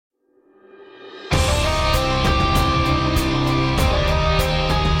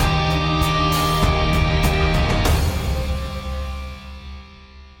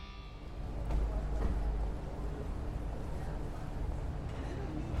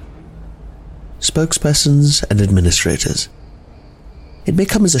spokespersons and administrators. It may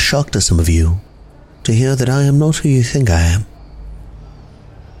come as a shock to some of you to hear that I am not who you think I am.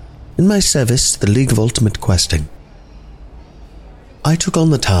 In my service to the League of Ultimate Questing, I took on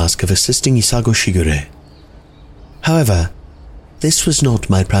the task of assisting Isago Shigure. However, this was not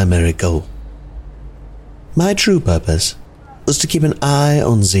my primary goal. My true purpose was to keep an eye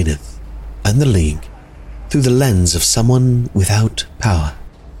on Zenith and the League through the lens of someone without power,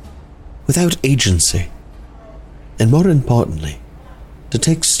 without agency, and more importantly, to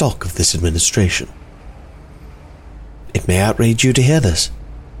take stock of this administration. It may outrage you to hear this.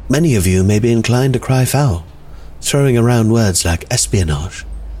 Many of you may be inclined to cry foul, throwing around words like espionage,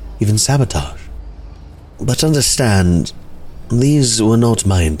 even sabotage. But understand, these were not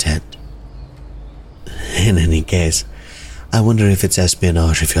my intent. In any case, I wonder if it's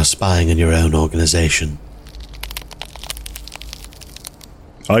espionage if you're spying on your own organization.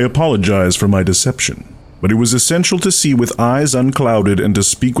 I apologize for my deception, but it was essential to see with eyes unclouded and to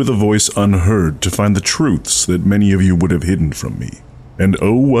speak with a voice unheard to find the truths that many of you would have hidden from me. And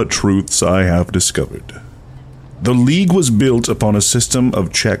oh, what truths I have discovered. The League was built upon a system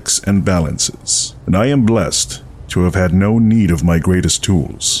of checks and balances, and I am blessed to have had no need of my greatest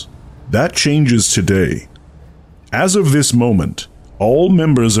tools. That changes today. As of this moment, all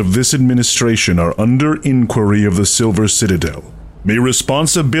members of this administration are under inquiry of the Silver Citadel. May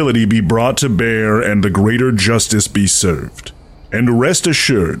responsibility be brought to bear and the greater justice be served. And rest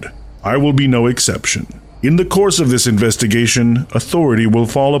assured, I will be no exception. In the course of this investigation, authority will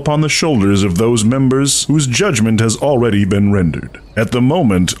fall upon the shoulders of those members whose judgment has already been rendered. At the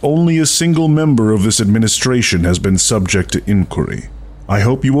moment, only a single member of this administration has been subject to inquiry. I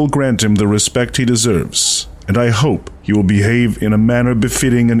hope you will grant him the respect he deserves, and I hope he will behave in a manner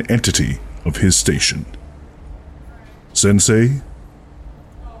befitting an entity of his station. Sensei?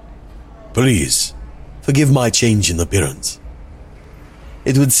 Please, forgive my change in appearance.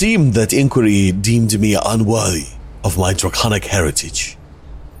 It would seem that inquiry deemed me unworthy of my draconic heritage.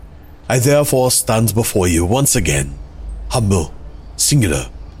 I therefore stand before you once again, humble, singular,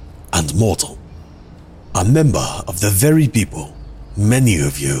 and mortal. A member of the very people many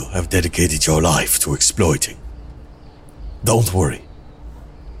of you have dedicated your life to exploiting. Don't worry.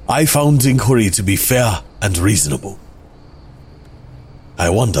 I found inquiry to be fair and reasonable. I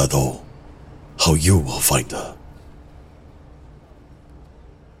wonder, though, how you will find her.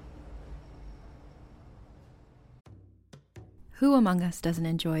 Who among us doesn't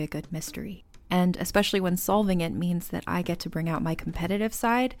enjoy a good mystery? And especially when solving it means that I get to bring out my competitive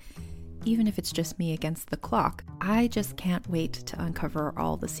side, even if it's just me against the clock. I just can't wait to uncover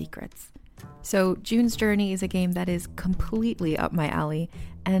all the secrets. So June's Journey is a game that is completely up my alley,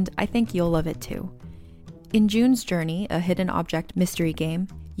 and I think you'll love it too. In June's Journey, a hidden object mystery game,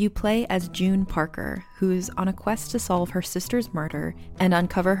 you play as June Parker, who's on a quest to solve her sister's murder and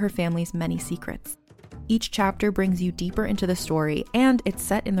uncover her family's many secrets. Each chapter brings you deeper into the story, and it's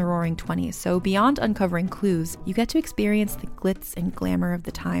set in the Roaring '20s, so beyond uncovering clues, you get to experience the glitz and glamour of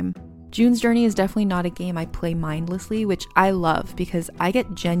the time. June's Journey is definitely not a game I play mindlessly, which I love because I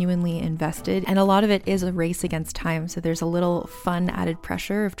get genuinely invested, and a lot of it is a race against time, so there's a little fun added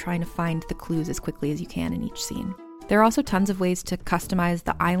pressure of trying to find the clues as quickly as you can in each scene. There are also tons of ways to customize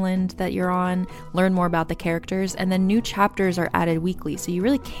the island that you're on, learn more about the characters, and then new chapters are added weekly, so you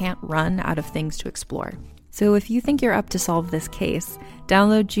really can't run out of things to explore. So if you think you're up to solve this case,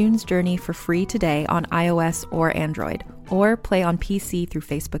 download June's Journey for free today on iOS or Android, or play on PC through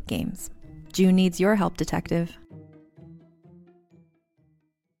Facebook Games. June needs your help, detective.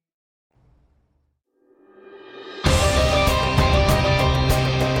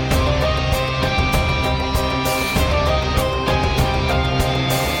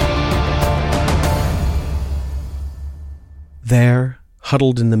 There,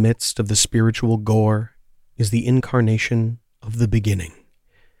 huddled in the midst of the spiritual gore, is the incarnation of the beginning.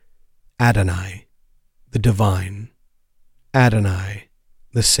 Adonai, the divine. Adonai,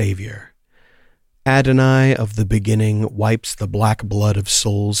 the Savior. Adonai of the beginning wipes the black blood of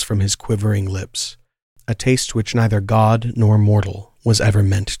souls from his quivering lips, a taste which neither God nor mortal was ever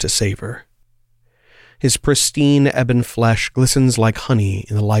meant to savor. His pristine ebon flesh glistens like honey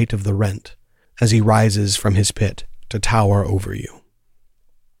in the light of the rent as he rises from his pit to tower over you.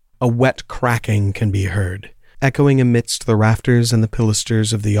 A wet cracking can be heard, echoing amidst the rafters and the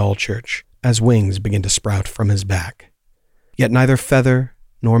pilasters of the all-church as wings begin to sprout from his back. Yet neither feather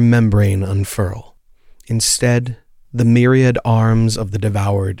nor membrane unfurl. Instead, the myriad arms of the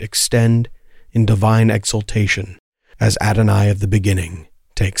devoured extend in divine exultation as Adonai of the beginning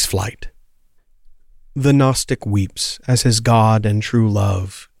takes flight. The Gnostic weeps as his God and true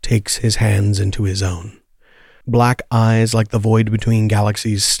love takes his hands into his own. Black eyes like the void between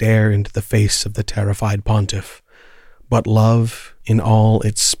galaxies stare into the face of the terrified pontiff, but love, in all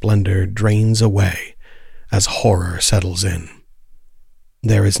its splendor, drains away as horror settles in.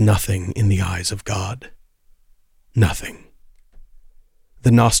 There is nothing in the eyes of God. Nothing.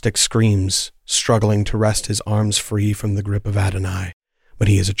 The Gnostic screams, struggling to wrest his arms free from the grip of Adonai, but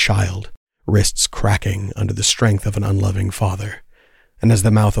he is a child, wrists cracking under the strength of an unloving father. And as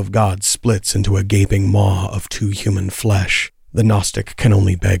the mouth of God splits into a gaping maw of two human flesh, the Gnostic can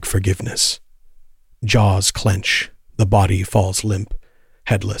only beg forgiveness. Jaws clench, the body falls limp,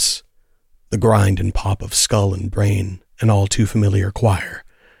 headless. The grind and pop of skull and brain, an all too familiar choir,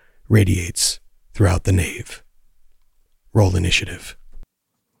 radiates throughout the nave. Roll initiative.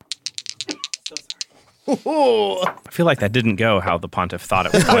 I feel like that didn't go how the pontiff thought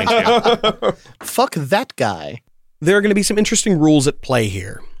it was going to. Fuck that guy. There are going to be some interesting rules at play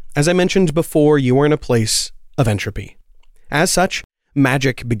here. As I mentioned before, you are in a place of entropy. As such,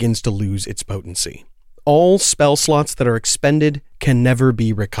 magic begins to lose its potency. All spell slots that are expended can never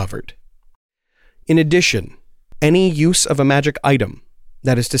be recovered. In addition, any use of a magic item,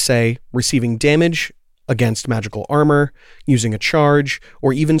 that is to say, receiving damage against magical armor, using a charge,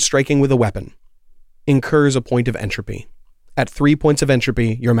 or even striking with a weapon, incurs a point of entropy. At 3 points of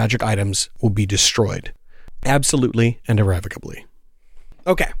entropy, your magic items will be destroyed. Absolutely and irrevocably.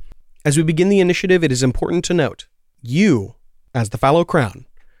 Okay, as we begin the initiative, it is important to note, you, as the Fallow Crown,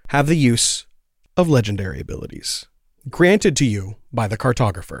 have the use of legendary abilities, granted to you by the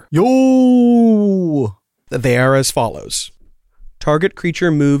cartographer. Yo! They are as follows. Target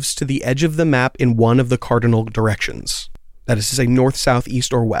creature moves to the edge of the map in one of the cardinal directions. That is to say, north, south,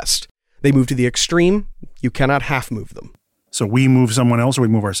 east, or west. They move to the extreme. You cannot half move them. So we move someone else or we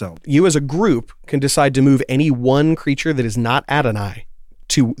move ourselves? You as a group can decide to move any one creature that is not Adonai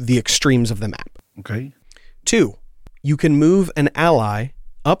to the extremes of the map. Okay. 2, you can move an ally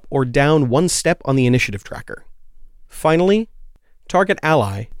up or down one step on the initiative tracker. Finally, target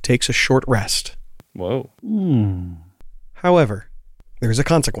ally takes a short rest. Whoa. However, there is a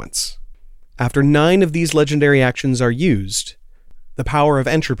consequence. After 9 of these legendary actions are used, the power of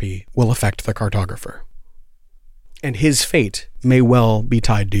entropy will affect the cartographer. And his fate may well be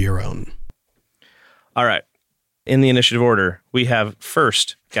tied to your own. All right. In the initiative order, we have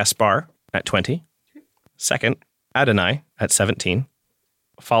first Gaspar at 20, second Adonai at 17,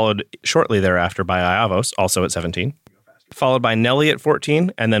 followed shortly thereafter by Iavos, also at 17, followed by Nelly at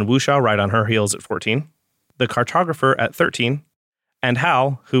 14, and then Wusha right on her heels at 14, the cartographer at 13, and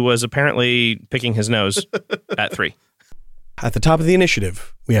Hal, who was apparently picking his nose, at 3. At the top of the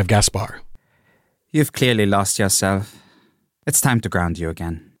initiative, we have Gaspar. You've clearly lost yourself. It's time to ground you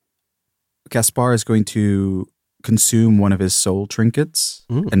again. Gaspar is going to consume one of his soul trinkets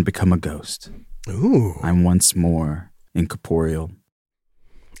and become a ghost. Ooh. I'm once more incorporeal.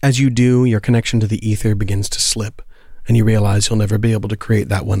 As you do, your connection to the ether begins to slip, and you realize you'll never be able to create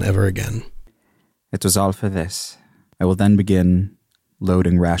that one ever again. It was all for this. I will then begin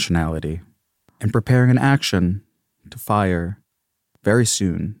loading rationality and preparing an action to fire very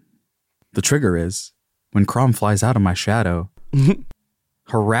soon. The trigger is when Crom flies out of my shadow,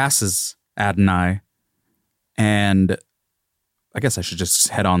 harasses Adonai, and I guess I should just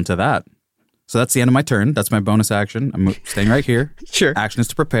head on to that. So that's the end of my turn. That's my bonus action. I'm staying right here. Sure. Action is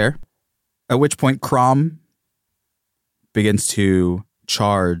to prepare. At which point Crom begins to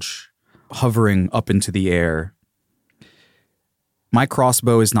charge, hovering up into the air. My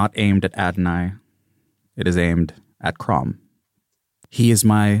crossbow is not aimed at Adonai. It is aimed at Crom. He is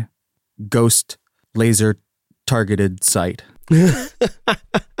my ghost laser targeted sight.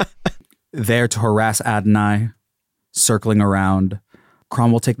 There to harass Adonai, circling around.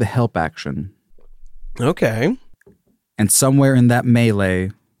 Crom will take the help action. Okay. And somewhere in that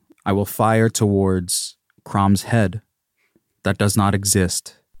melee, I will fire towards Crom's head. That does not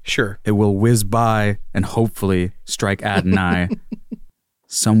exist. Sure. It will whiz by and hopefully strike Adonai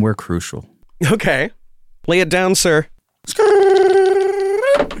somewhere crucial. Okay. Lay it down, sir.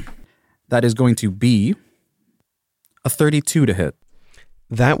 That is going to be a 32 to hit.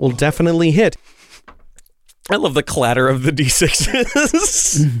 That will definitely hit. I love the clatter of the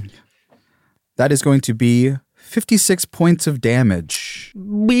D6s. That is going to be 56 points of damage.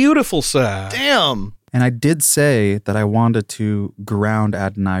 Beautiful, sir. Damn. And I did say that I wanted to ground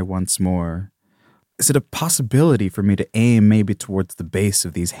Adonai once more. Is it a possibility for me to aim maybe towards the base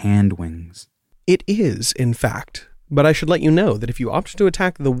of these hand wings? It is, in fact. But I should let you know that if you opt to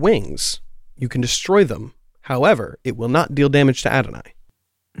attack the wings, you can destroy them. However, it will not deal damage to Adonai.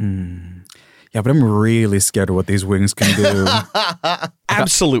 Yeah, but I'm really scared of what these wings can do.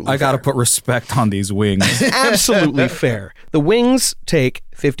 Absolutely. I gotta fair. put respect on these wings. Absolutely fair. The wings take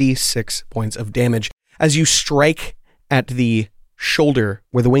 56 points of damage. As you strike at the shoulder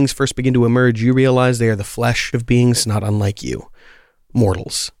where the wings first begin to emerge, you realize they are the flesh of beings not unlike you,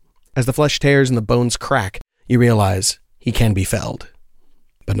 mortals. As the flesh tears and the bones crack, you realize he can be felled,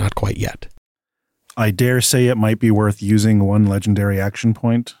 but not quite yet. I dare say it might be worth using one legendary action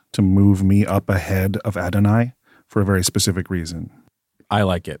point to move me up ahead of Adonai for a very specific reason. I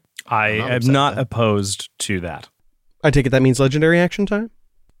like it. I am not opposed to that. I take it that means legendary action time?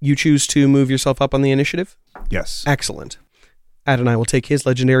 You choose to move yourself up on the initiative? Yes. Excellent. Adonai will take his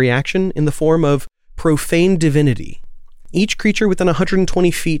legendary action in the form of Profane Divinity. Each creature within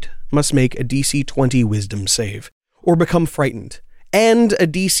 120 feet must make a DC 20 Wisdom save, or become frightened, and a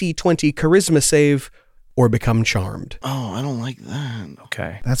DC 20 Charisma save, or become charmed. Oh, I don't like that.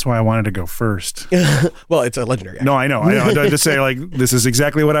 Okay. That's why I wanted to go first. Well, it's a legendary action. No, I know. I just say, like, this is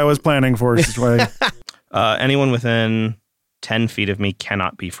exactly what I was planning for. This is why. Anyone within 10 feet of me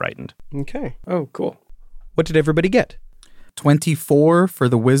cannot be frightened. Okay. Oh, cool. What did everybody get? 24 for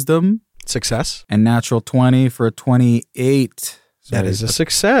the wisdom Success. and natural 20 for a 28. So That is a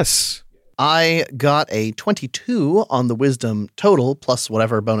success. I got a 22 on the wisdom total, plus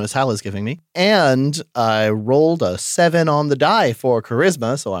whatever bonus Hal is giving me. And I rolled a 7 on the die for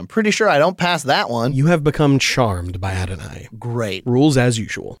charisma, so I'm pretty sure I don't pass that one. You have become charmed by Adonai. Great. Rules as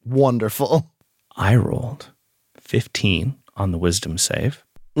usual. Wonderful. I rolled 15 on the wisdom save.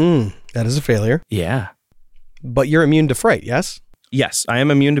 That is a failure. Yeah. But you're immune to fright, yes? Yes, I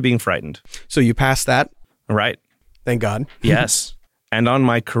am immune to being frightened. So you passed that. Right. Thank God. Yes. And on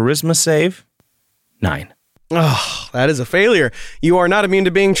my charisma save, 9. Oh, that is a failure. You are not immune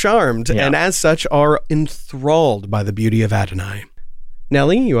to being charmed, Yeah. and as such are enthralled by the beauty of Adonai.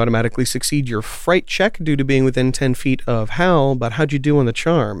 Nellie, you automatically succeed your fright check due to being within 10 feet of Hal, but how'd you do on the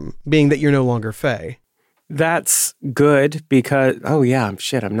charm, being that you're no longer Fey? That's good because... Oh, yeah.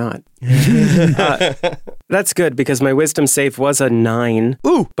 Shit, I'm not. That's good because my wisdom save was a 9.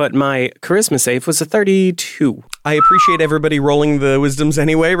 Ooh. But my charisma save was a 32. I appreciate everybody rolling the wisdoms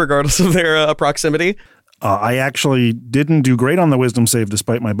anyway, regardless of their proximity. I actually didn't do great on the wisdom save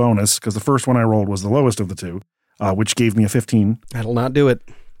despite my bonus, because the first one I rolled was the lowest of the two, which gave me a 15. That'll not do it.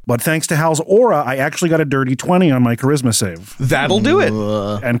 But thanks to Hal's aura, I actually got a dirty 20 on my charisma save. That'll do it.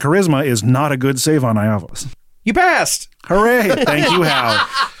 And charisma is not a good save on Iavos. You passed. Hooray! Thank you, Hal.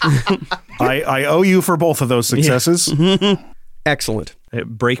 I owe you for both of those successes. Excellent.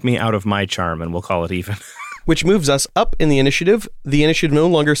 Break me out of my charm and we'll call it even. Which moves us up in the initiative. The initiative no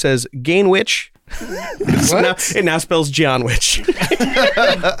longer says Gain Witch. It now spells John Witch.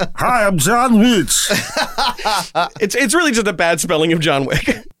 Hi, I'm John Witch. It's really just a bad spelling of John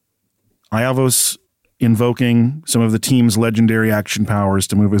Wick. Iavos invoking some of the team's legendary action powers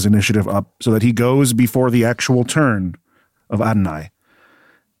to move his initiative up so that he goes before the actual turn of Adonai,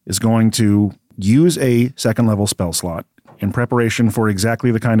 is going to use a second level spell slot in preparation for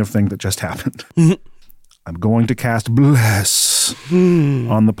exactly the kind of thing that just happened. I'm going to cast Bless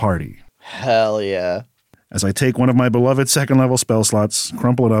on the party. Hell yeah. As I take one of my beloved second level spell slots,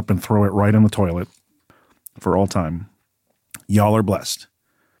 crumple it up, and throw it right in the toilet for all time. Y'all are blessed.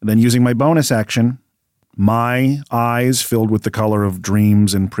 And then using my bonus action, my eyes filled with the color of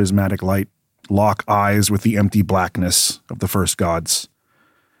dreams and prismatic light lock eyes with the empty blackness of the first gods.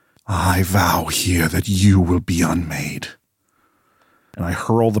 I vow here that you will be unmade. And I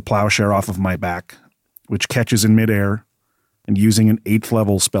hurl the plowshare off of my back, which catches in midair, and using an 8th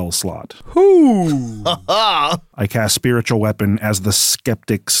level spell slot. I cast Spiritual Weapon as the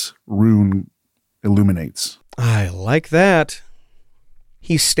Skeptic's rune illuminates. I like that.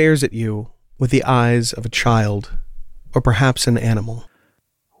 He stares at you with the eyes of a child, or perhaps an animal.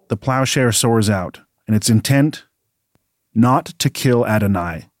 The plowshare soars out, and its intent not to kill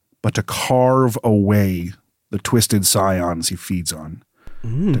Adonai, but to carve away the twisted scions he feeds on,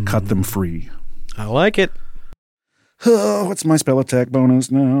 to cut them free. I like it. Oh, what's my spell attack bonus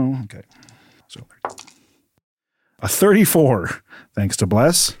now? Okay. So a 34, thanks to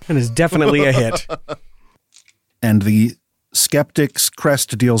Bless. That is definitely a hit. And the Skeptic's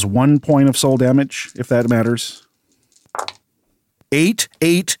crest deals 1 point of soul damage, if that matters. 8,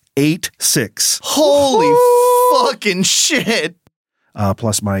 8, 8, 6. Holy fucking shit.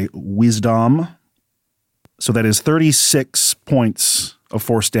 Plus my wisdom. So that is 36 points of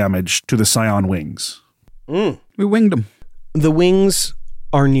force damage to the scion wings. We winged him. The wings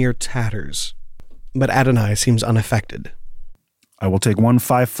are near tatters, but Adonai seems unaffected. I will take 1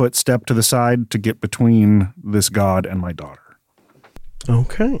 5-foot step to the side to get between this god and my daughter.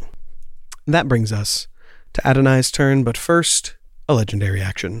 Okay. That brings us to Adonai's turn, but first, a legendary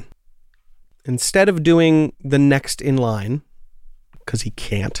action. Instead of doing the next in line, because he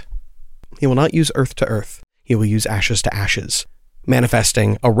can't, he will not use Earth to Earth. He will use Ashes to Ashes,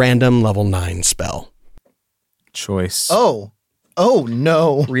 manifesting a random level 9 spell. Choice. Oh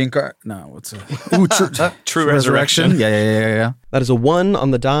no. No, what's a... True Resurrection? Yeah. That is a 1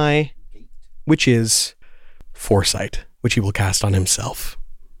 on the die, which is Foresight, which he will cast on himself.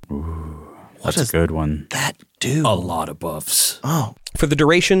 Ooh, that's a good one. That do? A lot of buffs. Oh. For the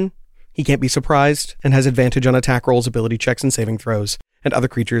duration, he can't be surprised and has advantage on attack rolls, ability checks, and saving throws, and other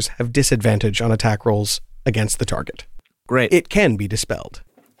creatures have disadvantage on attack rolls against the target. Great. It can be dispelled.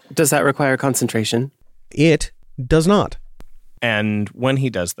 Does that require concentration? It does not. And when he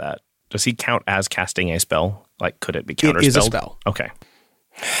does that, does he count as casting a spell? Like, could it be counterspelled? It is a spell. Okay.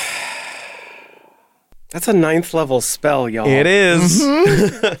 That's a 9th level spell, y'all. It is.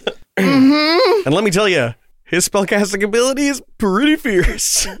 And let me tell you, his spellcasting ability is pretty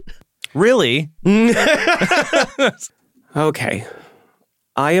fierce. Really? Okay.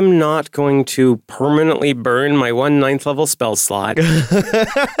 I am not going to permanently burn my 1 9th level spell slot,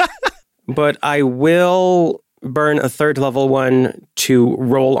 but I will burn a 3rd level one to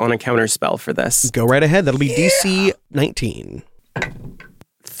roll on a counter spell for this. Go right ahead. That'll be DC 19.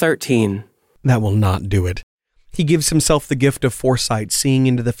 13. That will not do it. He gives himself the gift of foresight, seeing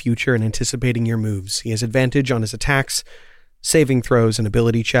into the future and anticipating your moves. He has advantage on his attacks, saving throws, and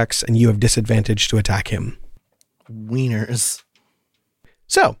ability checks, and you have disadvantage to attack him. Wieners.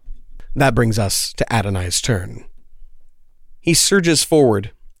 So, that brings us to Adonai's turn. He surges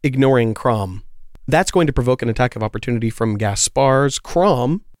forward, ignoring Crom. That's going to provoke an attack of opportunity from Gaspar's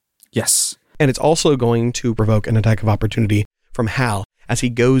Crom. Yes. And it's also going to provoke an attack of opportunity from Hal as he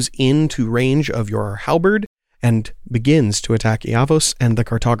goes into range of your halberd and begins to attack Iavos and the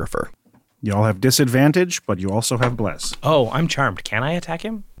cartographer. Y'all have disadvantage, but you also have bless. Oh, I'm charmed. Can I attack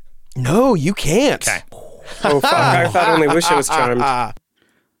him? No, you can't. Okay. Oh, fuck. I thought only Wish I was charmed.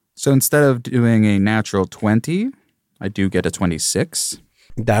 So instead of doing a natural 20, I do get a 26.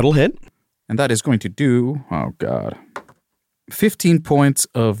 That'll hit. And that is going to do, 15 points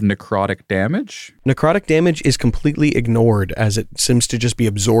of necrotic damage. Necrotic damage is completely ignored as it seems to just be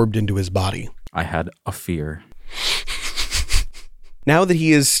absorbed into his body. I had a fear. Now that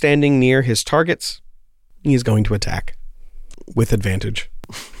he is standing near his targets, he is going to attack with advantage.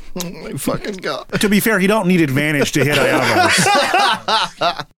 Oh my fucking God. To be fair, he don't need advantage to hit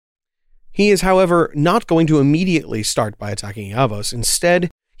Iavos. He is, however, not going to immediately start by attacking Iavos.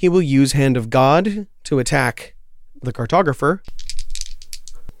 Instead, he will use Hand of God to attack the cartographer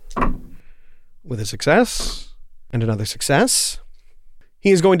with a success and another success. He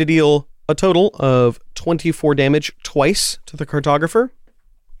is going to deal a total of 24 damage twice to the cartographer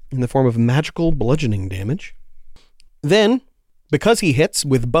in the form of magical bludgeoning damage. Then, because he hits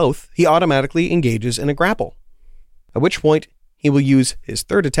with both, he automatically engages in a grapple, at which point he will use his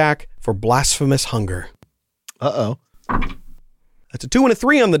third attack for Blasphemous Hunger. Uh-oh. That's a 2 and a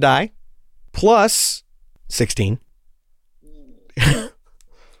 3 on the die, plus 16.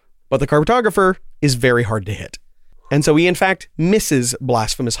 But the cartographer is very hard to hit. And so he, in fact, misses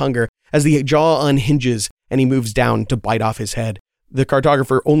Blasphemous Hunger as the jaw unhinges and he moves down to bite off his head. The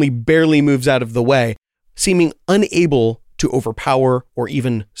cartographer only barely moves out of the way, seeming unable to overpower or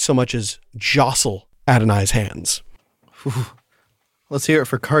even so much as jostle Adonai's hands. Whew. Let's hear it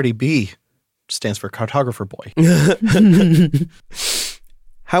for Cardi B. Stands for Cartographer Boy.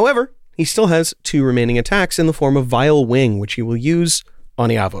 However, he still has 2 remaining attacks in the form of Vile Wing, which he will use on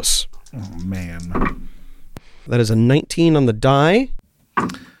Iavos. Oh, man. That is a 19 on the die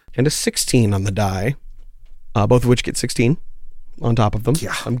and a 16 on the die, both of which get 16 on top of them.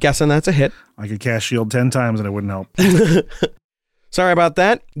 Yeah. I'm guessing that's a hit. I could cast shield 10 times and it wouldn't help. Sorry about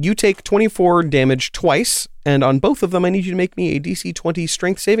that. You take 24 damage twice, and on both of them, I need you to make me a DC 20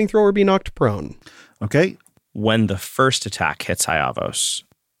 strength saving throw or be knocked prone. Okay. When the first attack hits Iavos,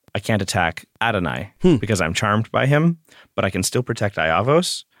 I can't attack Adonai because I'm charmed by him, but I can still protect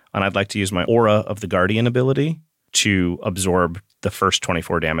Iavos, and I'd like to use my Aura of the Guardian ability to absorb the first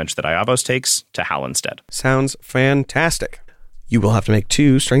 24 damage that Iavos takes to Hal instead. Sounds fantastic. You will have to make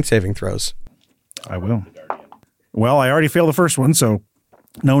 2 strength saving throws. I will. Well, I already failed the first one, so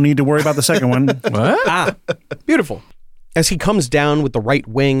no need to worry about the second one. What? Beautiful. As he comes down with the right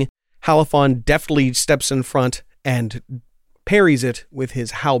wing, Halifon deftly steps in front and parries it with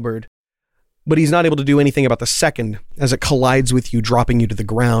his halberd. But he's not able to do anything about the second as it collides with you, dropping you to the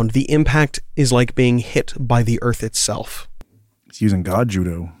ground. The impact is like being hit by the earth itself. He's using God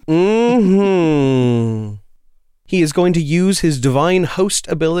Judo. Mm-hmm. He is going to use his Divine Host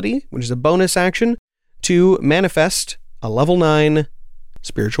ability, which is a bonus action, to manifest a level 9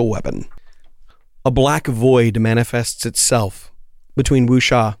 spiritual weapon. A black void manifests itself between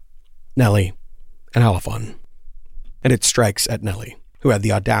Wusha, Nelly, and Alphon, and it strikes at Nelly, who had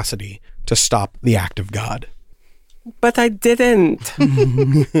the audacity to stop the act of God. But I didn't.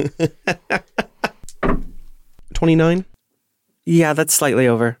 29? Yeah, that's slightly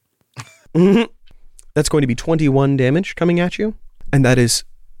over. That's going to be 21 damage coming at you, and that is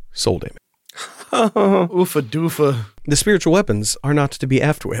soul damage. Oofa doofa. The spiritual weapons are not to be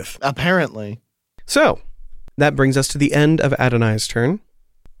effed with. Apparently. So, that brings us to the end of Adonai's turn,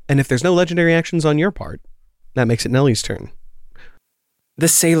 and if there's no legendary actions on your part, that makes it Nelly's turn. The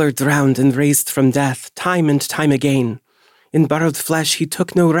sailor drowned and raised from death, time and time again. In borrowed flesh he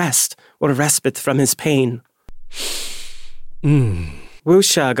took no rest, or respite from his pain.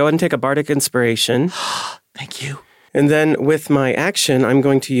 Wusha, go ahead and take a bardic inspiration. Thank you. And then with my action, I'm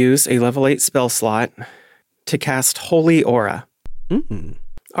going to use a level 8 spell slot to cast Holy Aura.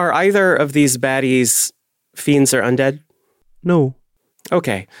 Are either of these baddies fiends or undead? No.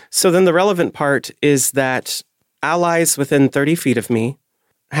 Okay, so then the relevant part is that allies within 30 feet of me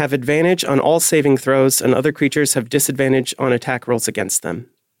have advantage on all saving throws, and other creatures have disadvantage on attack rolls against them.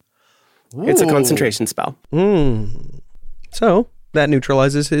 Ooh. It's a concentration spell. So, that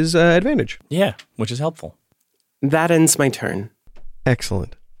neutralizes his advantage. Yeah, which is helpful. That ends my turn.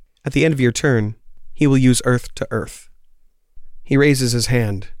 Excellent. At the end of your turn, he will use Earth to Earth. He raises his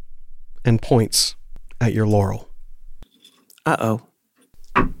hand and points at your laurel. Uh-oh.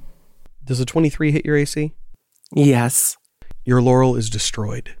 Does a 23 hit your AC? Yes. Your laurel is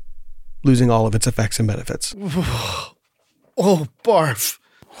destroyed, losing all of its effects and benefits. Oh, barf.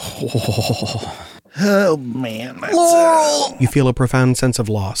 Oh, man. Laurel! You feel a profound sense of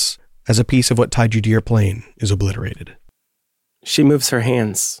loss as a piece of what tied you to your plane is obliterated. She moves her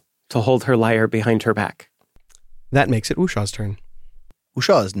hands to hold her lyre behind her back. That makes it Wusha's turn.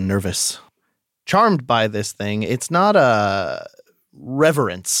 Wusha is nervous. Charmed by this thing, it's not a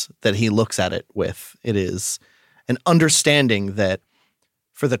reverence that he looks at it with. It is an understanding that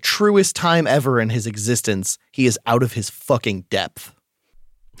for the truest time ever in his existence, he is out of his fucking depth.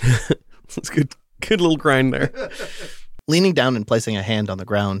 That's good little grind there. Leaning down and placing a hand on the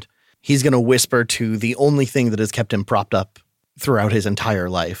ground, he's going to whisper to the only thing that has kept him propped up throughout his entire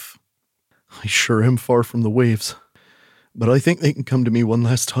life. I sure am far from the waves, but I think they can come to me one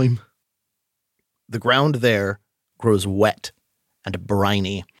last time. The ground there grows wet and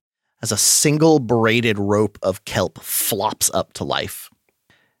briny as a single braided rope of kelp flops up to life.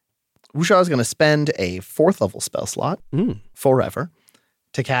 Wusha is going to spend a 4th level spell slot forever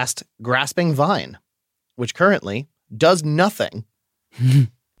to cast Grasping Vine, which currently does nothing.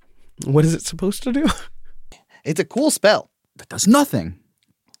 What is it supposed to do? It's a cool spell. That does nothing.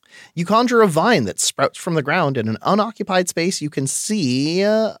 You conjure a vine that sprouts from the ground in an unoccupied space you can see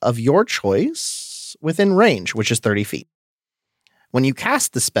of your choice within range, which is 30 feet. When you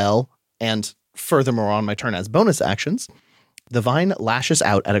cast the spell, and furthermore on my turn as bonus actions, the vine lashes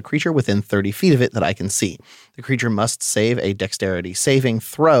out at a creature within 30 feet of it that I can see. The creature must save a dexterity saving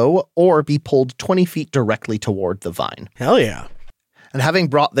throw or be pulled 20 feet directly toward the vine. Hell yeah. And having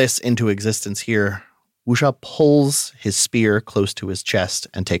brought this into existence here, Wusha pulls his spear close to his chest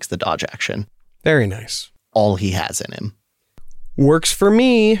and takes the dodge action. Very nice. All he has in him. Works for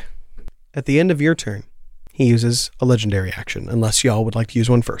me. At the end of your turn, he uses a legendary action, unless y'all would like to use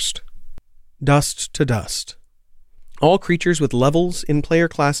one first. Dust to dust. All creatures with levels in player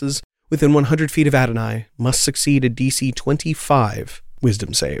classes within 100 feet of Adonai must succeed a DC 25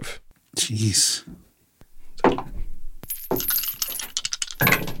 wisdom save. Jeez.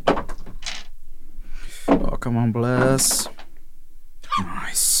 Oh, come on, Bless.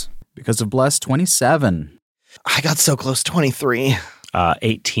 Nice. Because of Bless, 27. I got so close, 23.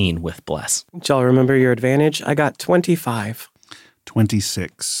 18 with Bless. Did y'all remember your advantage? I got 25.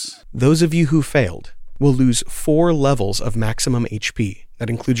 26. Those of you who failed will lose 4 levels of maximum HP. That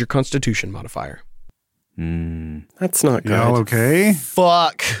includes your Constitution modifier. That's not good. Y'all okay?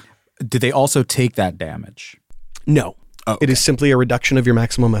 Fuck. Did they also take that damage? No. Oh, It is simply a reduction of your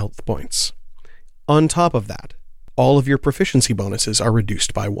maximum health points. On top of that, all of your proficiency bonuses are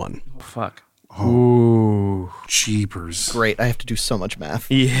reduced by 1. Oh, fuck. Ooh, jeepers. Great, I have to do so much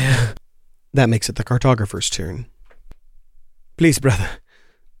math. Yeah. That makes it the cartographer's turn. Please, brother,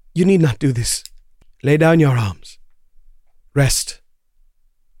 you need not do this. Lay down your arms. Rest.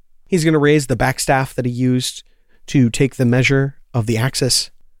 He's going to raise the backstaff that he used to take the measure of the axis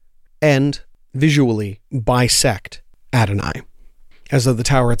and visually bisect Adonai, as though the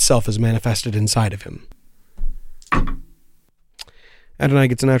tower itself is manifested inside of him. Adonai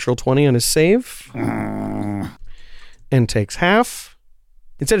gets a natural 20 on his save. and takes half.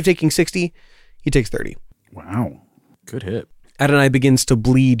 Instead of taking 60, he takes 30. Wow. Good hit. Adonai begins to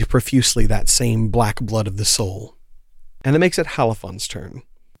bleed profusely that same black blood of the soul. And that makes it Halifon's turn.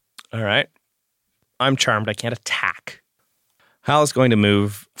 All right. I'm charmed. I can't attack. Hal is going to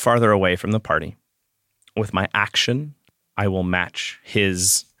move farther away from the party. With my action, I will match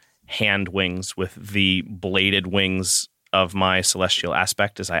his hand wings with the bladed wings of my celestial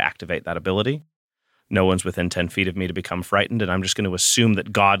aspect as I activate that ability. No one's within 10 feet of me to become frightened, and I'm just going to assume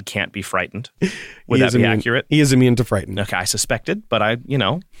that God can't be frightened. Would that be accurate? He is immune to frighten. Okay, I suspected, but I,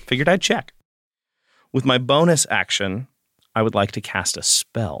 figured I'd check. With my bonus action, I would like to cast a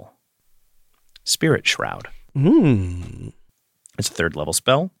spell. Spirit Shroud. It's a 3rd level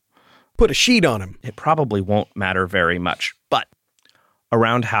spell. Put a sheet on him. It probably won't matter very much, but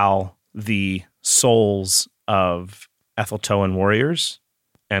around Hal, the souls of Etheltoan warriors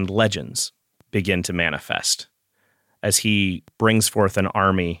and legends begin to manifest as he brings forth an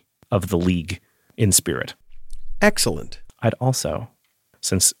army of the League in spirit. Excellent. I'd also,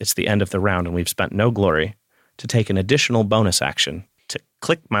 since it's the end of the round and we've spent no glory, to take an additional bonus action to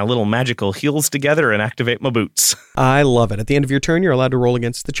click my little magical heels together and activate my boots. I love it. At the end of your turn, you're allowed to roll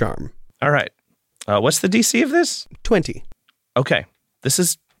against the charm. All right. What's the DC of this? 20. Okay. This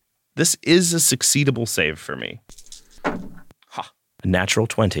is a succeedable save for me. A natural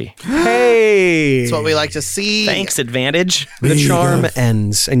 20. Hey! That's what we like to see. Thanks, advantage. The charm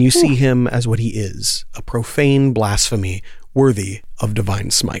ends, and you see him as what he is, a profane blasphemy worthy of divine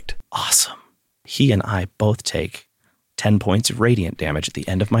smite. Awesome. He and I both take 10 points of radiant damage at the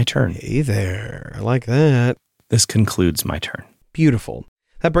end of my turn. Hey there. I like that. This concludes my turn. Beautiful.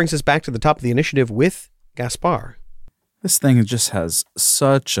 That brings us back to the top of the initiative with Gaspar. This thing just has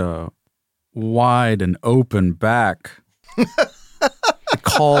such a wide and open back. It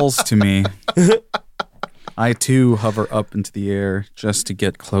calls to me. I too hover up into the air just to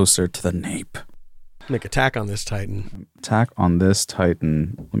get closer to the nape. Make attack on this Titan. Attack on this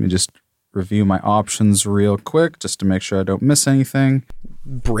Titan. Let me just review my options real quick just to make sure I don't miss anything.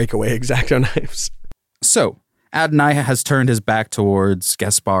 Breakaway X-Acto knives. So, Adonai has turned his back towards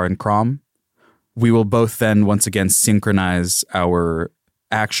Gaspar and Crom. We will both then once again synchronize our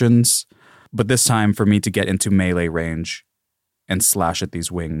actions, but this time for me to get into melee range and slash at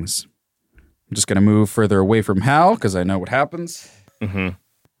these wings. I'm just going to move further away from Hal because I know what happens. Mm-hmm.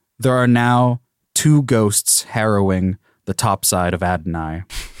 There are now 2 ghosts harrowing the top side of Adonai.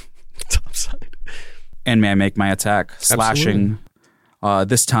 Top side. And may I make my attack? Slashing,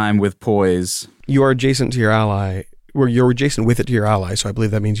 this time with poise. You are adjacent to your ally, or you're adjacent with it to your ally, so I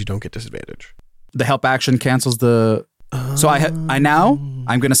believe that means you don't get disadvantage. The help action cancels the... So I'm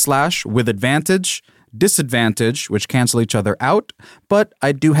going to slash with advantage, disadvantage, which cancel each other out, but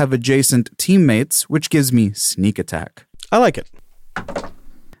I do have adjacent teammates, which gives me sneak attack. I like it.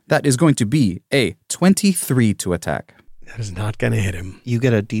 That is going to be a 23 to attack. That is not going to hit him. You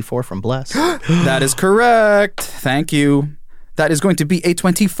get a D4 from Bless. That is correct. Thank you. That is going to be a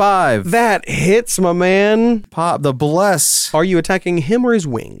 25. That hits, my man. Pop the bless. Are you attacking him or his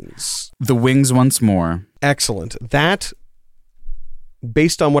wings? The wings once more. Excellent. That,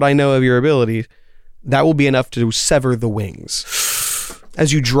 based on what I know of your ability, that will be enough to sever the wings.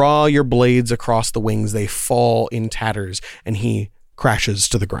 As you draw your blades across the wings, they fall in tatters, and he crashes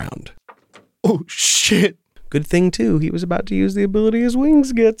to the ground. Oh, shit. Good thing, too, he was about to use the ability his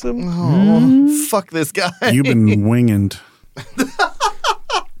wings gets him. Oh, fuck this guy. You've been winging.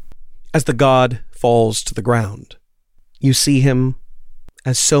 As the god falls to the ground, you see him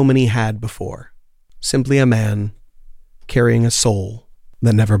as so many had before, simply a man carrying a soul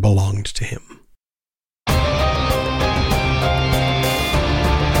that never belonged to him.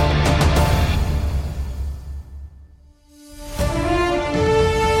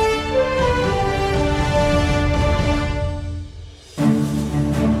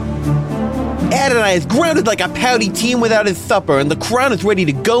 Adonai is grounded like a pouty team without his supper, and the crown is ready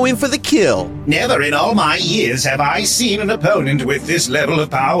to go in for the kill. Never in all my years have I seen an opponent with this level of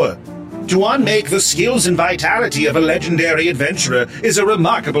power. To unmake the skills and vitality of a legendary adventurer is a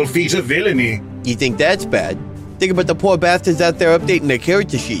remarkable feat of villainy. You think that's bad? Think about the poor bastards out there updating their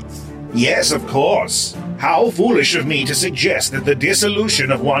character sheets. Yes, of course. How foolish of me to suggest that the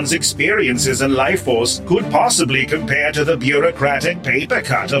dissolution of one's experiences and life force could possibly compare to the bureaucratic paper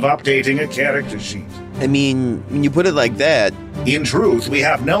cut of updating a character sheet. I mean, when you put it like that... In truth, we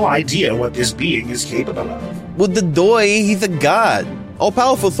have no idea what this being is capable of. Well, the doy, he's a god.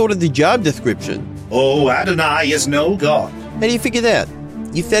 All-powerful sort of the job description. Oh, Adonai is no god. How do you figure that?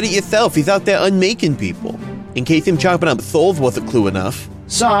 You said it yourself, he's out there unmaking people. In case him chopping up souls wasn't clue enough.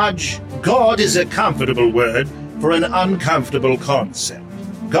 Sarge, God is a comfortable word for an uncomfortable concept.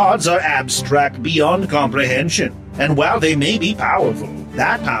 Gods are abstract beyond comprehension, and while they may be powerful,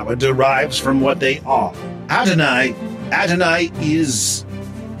 that power derives from what they are. Adonai is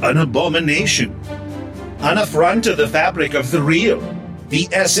an abomination, an affront to the fabric of the real, the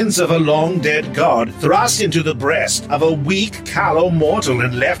essence of a long-dead god thrust into the breast of a weak, callow mortal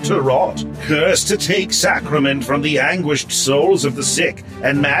and left to rot, cursed to take sacrament from the anguished souls of the sick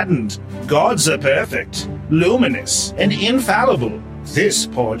and maddened. Gods are perfect, luminous, and infallible. This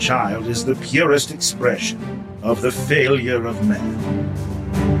poor child is the purest expression of the failure of man.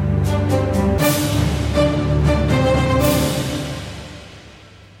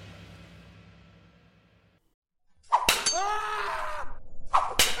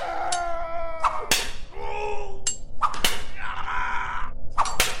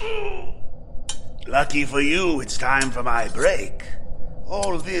 Lucky for you, it's time for my break.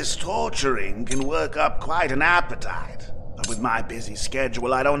 All this torturing can work up quite an appetite. But with my busy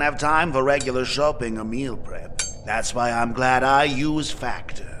schedule, I don't have time for regular shopping or meal prep. That's why I'm glad I use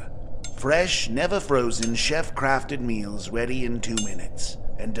Factor. Fresh, never frozen, chef-crafted meals ready in 2 minutes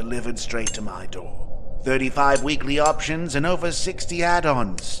and delivered straight to my door. 35 weekly options and over 60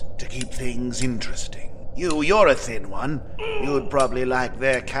 add-ons to keep things interesting. You're a thin one. You'd probably like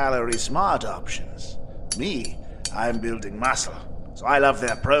their calorie-smart options. Me, I'm building muscle, so I love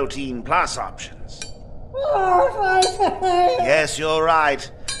their protein plus options. Yes, you're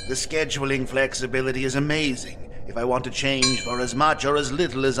right. The scheduling flexibility is amazing if I want to change for as much or as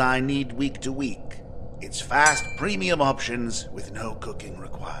little as I need week to week. It's fast, premium options with no cooking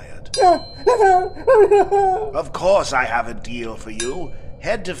required. Of course I have a deal for you.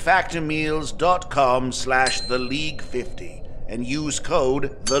 Head to factormeals.com/theleague50 and use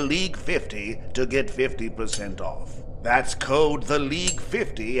code THELEAGUE50 to get 50% off. That's code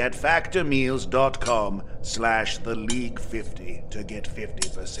THELEAGUE50 at factormeals.com/theleague50 to get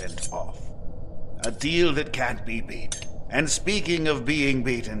 50% off. A deal that can't be beat. And speaking of being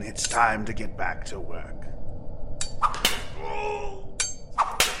beaten, it's time to get back to work.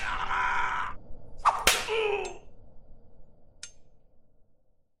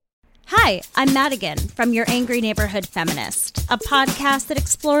 Hi, I'm Madigan from Your Angry Neighborhood Feminist, a podcast that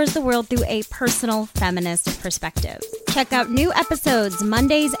explores the world through a personal feminist perspective. Check out new episodes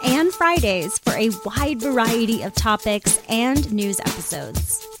Mondays and Fridays for a wide variety of topics and news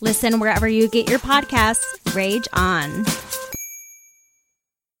episodes. Listen wherever you get your podcasts. Rage on.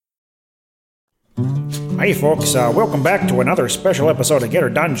 Hey folks, welcome back to another special episode of Get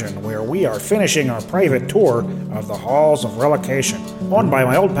Her Dungeon, where we are finishing our private tour of the Halls of Relocation, owned by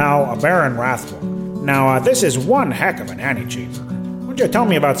my old pal, Baron Rathwell. Now, this is one heck of an antechamber. Why don't you tell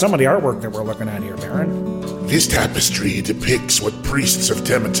me about some of the artwork that we're looking at here, Baron? This tapestry depicts what priests of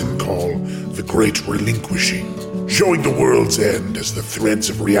Temeton call the Great Relinquishing, showing the world's end as the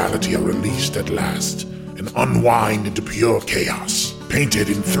threads of reality are released at last and unwind into pure chaos, painted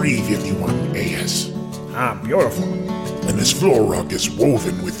in 351 AS. Ah, beautiful. And this floor rug is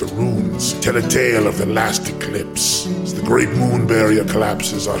woven with the runes, tell a tale of the last eclipse, as the great moon barrier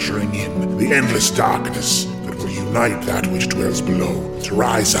collapses, ushering in the endless darkness that will unite that which dwells below to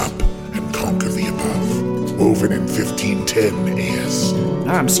rise up and conquer the above. Woven in 1510 AS.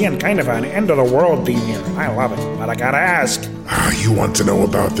 I'm seeing kind of an end-of-the-world theme here. I love it, but I gotta ask. You want to know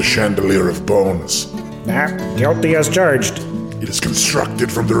about the Chandelier of Bones? Guilty as charged. It is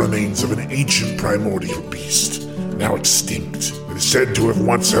constructed from the remains of an ancient primordial beast, now extinct. It is said to have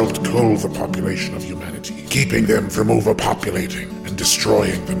once helped cull the population of humanity, keeping them from overpopulating and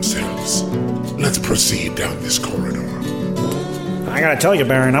destroying themselves. Let's proceed down this corridor. I gotta tell you,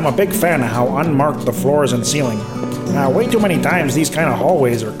 Baron, I'm a big fan of how unmarked the floors and ceiling are. Way too many times these kind of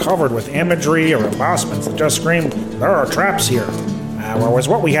hallways are covered with imagery or embossments that just scream, there are traps here. Whereas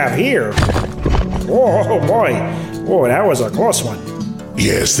what we have here... Whoa, boy. Whoa, that was a close one.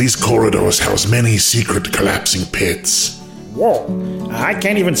 Yes, these corridors house many secret collapsing pits. Whoa, I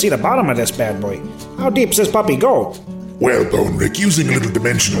can't even see the bottom of this bad boy. How deep's this puppy go? Well, Bone Rick, using a little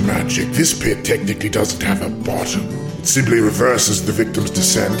dimensional magic, this pit technically doesn't have a bottom. It simply reverses the victim's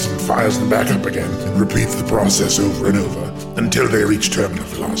descent and fires them back up again, and repeats the process over and over, until they reach terminal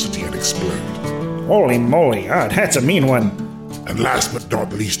velocity and explode. Holy moly, that's a mean one. And last but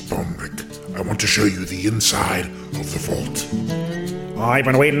not least, Bone Rick, I want to show you the inside of the vault. I've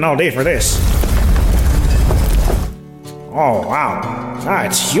been waiting all day for this. Oh, wow.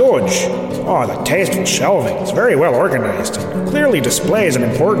 It's huge. Oh, the tasteful shelving is very well organized and clearly displays an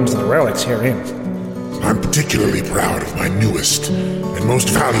importance of the relics herein. I'm particularly proud of my newest and most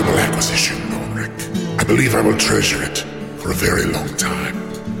valuable acquisition, Bone Rick. I believe I will treasure it for a very long time.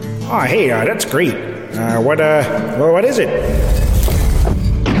 Oh, hey, that's great. What is it?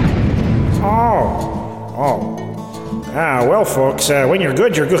 Oh. Well, folks, when you're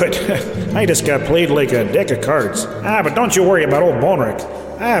good, you're good. I just got played like a deck of cards. But don't you worry about old Bonerick.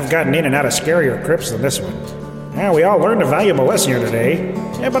 I've gotten in and out of scarier crypts than this one. We all learned a valuable lesson here today.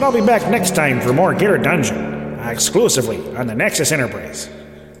 But I'll be back next time for more Gear Dungeon, exclusively on the Nexus Enterprise.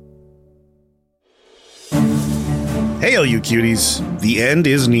 Hey, all you cuties. The end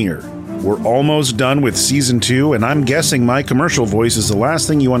is near. We're almost done with Season 2, and I'm guessing my commercial voice is the last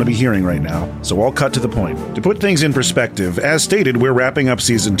thing you want to be hearing right now, so I'll cut to the point. To put things in perspective, as stated, we're wrapping up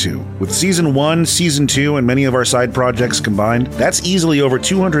Season 2. With Season 1, Season 2, and many of our side projects combined, that's easily over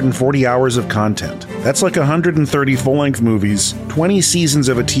 240 hours of content. That's like 130 full-length movies, 20 seasons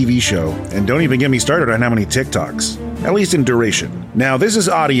of a TV show, and don't even get me started on how many TikToks. At least in duration. Now, this is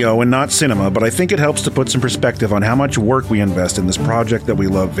audio and not cinema, but I think it helps to put some perspective on how much work we invest in this project that we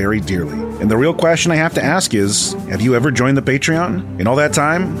love very dearly. And the real question I have to ask is, have you ever joined the Patreon? In all that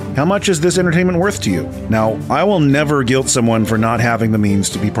time, how much is this entertainment worth to you? Now, I will never guilt someone for not having the means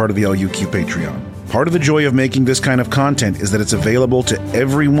to be part of the LUQ Patreon. Part of the joy of making this kind of content is that it's available to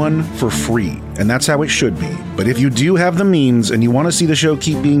everyone for free, and that's how it should be. But if you do have the means and you want to see the show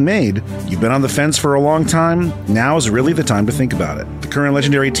keep being made, you've been on the fence for a long time, now is really the time to think about it. The current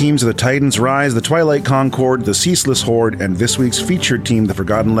legendary teams are the Titans Rise, the Twilight Concord, the Ceaseless Horde, and this week's featured team, the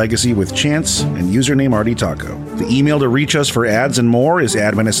Forgotten Legacy, with Chance and username Artie Taco. The email to reach us for ads and more is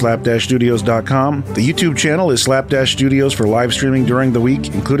admin@slap-studios.com. The YouTube channel is Slap-Studios for live streaming during the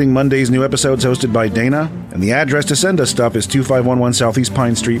week, including Monday's new episodes hosted by Dana, and the address to send us stuff is 2511 Southeast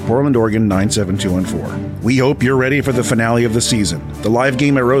Pine Street, Portland, Oregon 97214. We hope you're ready for the finale of the season, the live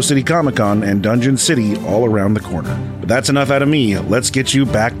game at Rose City Comic Con and Dungeon City all around the corner. But that's enough out of me. Let's get you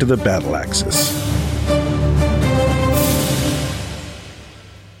back to the battle axis.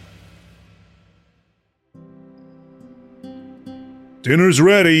 Dinner's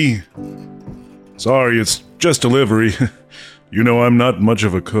ready. Sorry, it's just delivery. You know I'm not much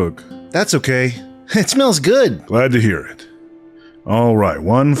of a cook. That's okay. It smells good. Glad to hear it. All right,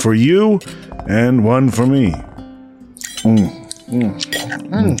 one for you and one for me.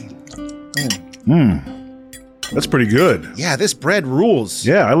 That's pretty good. Yeah, this bread rules.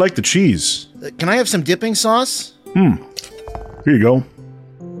 Yeah, I like the cheese. Can I have some dipping sauce? Here you go.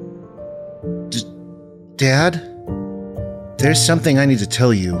 Dad? There's something I need to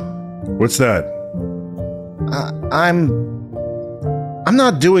tell you. What's that? I'm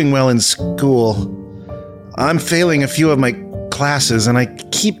not doing well in school. I'm failing a few of my classes, and I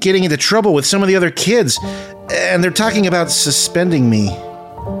keep getting into trouble with some of the other kids, and they're talking about suspending me.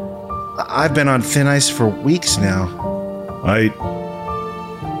 I've been on thin ice for weeks now. I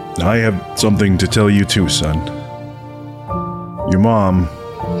have something to tell you too, son. Your mom,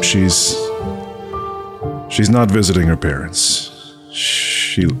 she's not visiting her parents.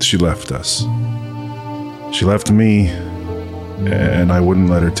 She left us. She left me, and I wouldn't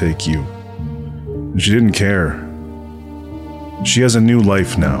let her take you. She didn't care. She has a new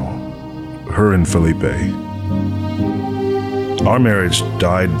life now. Her and Felipe. Our marriage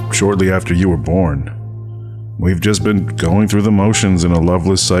died shortly after you were born. We've just been going through the motions in a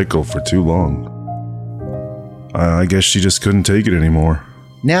loveless cycle for too long. I guess she just couldn't take it anymore.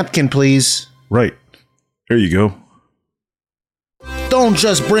 Napkin, please. Right. Here you go. Don't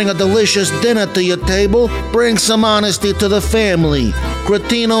just bring a delicious dinner to your table, bring some honesty to the family.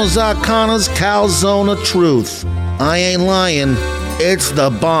 Cretino's Arcana's Calzone of Truth. I ain't lying, it's the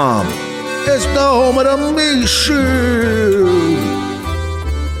bomb. It's the home of the meat shoe.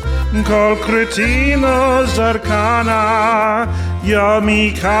 Call Cretino's Arcana,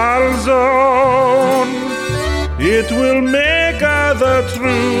 yummy calzone. It will make the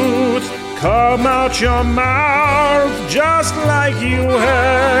truth come out your mouth just like you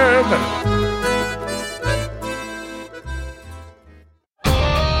heard.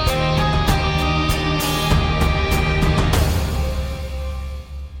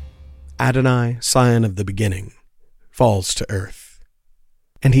 Adonai, scion of the beginning, falls to earth,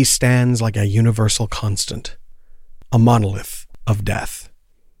 and he stands like a universal constant, a monolith of death.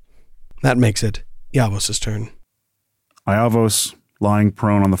 That makes it Iavos' turn. Iavos, lying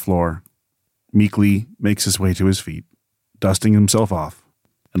prone on the floor, meekly makes his way to his feet, dusting himself off,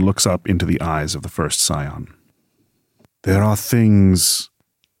 and looks up into the eyes of the first scion. There are things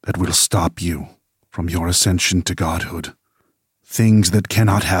that will stop you from your ascension to godhood. Things that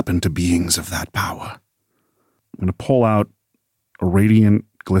cannot happen to beings of that power. I'm going to pull out a radiant,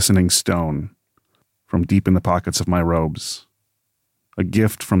 glistening stone from deep in the pockets of my robes, a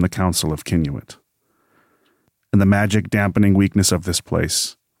gift from the Council of Kinuit. And the magic dampening weakness of this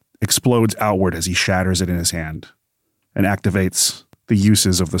place explodes outward as he shatters it in his hand and activates the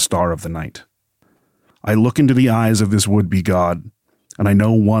uses of the Star of the Night. I look into the eyes of this would-be god, and I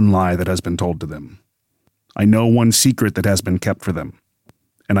know one lie that has been told to them. I know one secret that has been kept for them,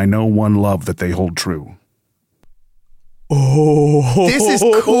 and I know one love that they hold true. Oh, this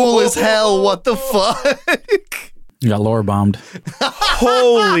is cool as hell. What the fuck? You got lore bombed.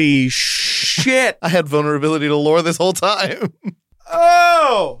 Holy shit. I had vulnerability to lore this whole time.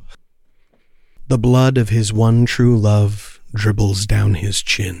 Oh! The blood of his one true love dribbles down his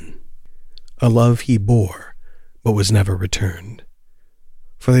chin. A love he bore, but was never returned.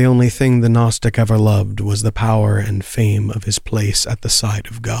 For the only thing the Gnostic ever loved was the power and fame of his place at the side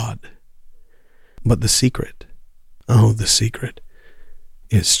of God. But the secret, oh, the secret,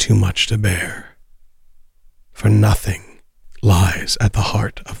 is too much to bear. For nothing lies at the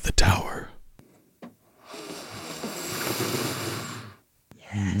heart of the tower.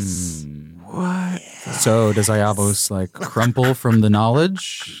 Yes. What? So does Iavos crumple from the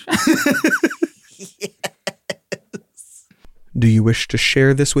knowledge? Do you wish to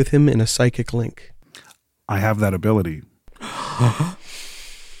share this with him in a psychic link? I have that ability. Oh.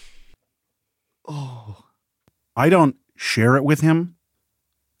 I don't share it with him.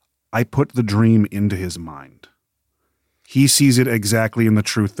 I put the dream into his mind. He sees it exactly in the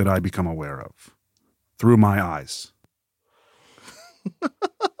truth that I become aware of, through my eyes.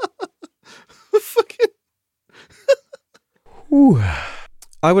 Ooh.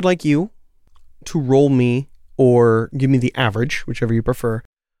 I would like you to roll me, or give me the average, whichever you prefer,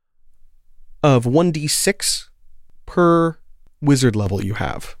 of 1d6 per wizard level you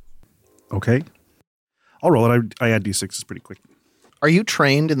have. Okay. I'll roll it. I add d6s pretty quick. Are you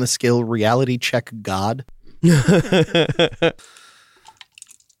trained in the skill reality check God?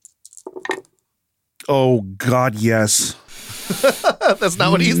 Oh, God, yes. That's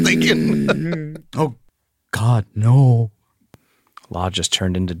not what he's thinking. Oh, God, no. Law just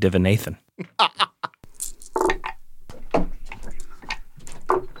turned into Divinathan.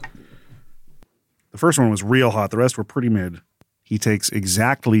 The first one was real hot. The rest were pretty mid. He takes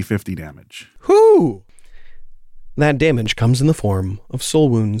exactly 50 damage. Whoo! That damage comes in the form of soul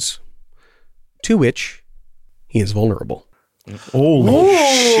wounds, to which he is vulnerable. Holy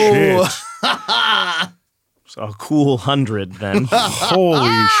shit. So a cool 100 then.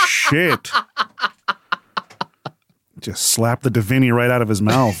 Holy shit. Just slapped the Divinity right out of his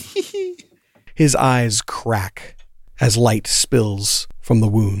mouth. His eyes crack as light spills from the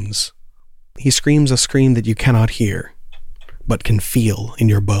wounds. He screams a scream that you cannot hear, but can feel in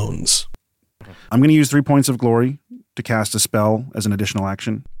your bones. I'm going to use 3 points of glory to cast a spell as an additional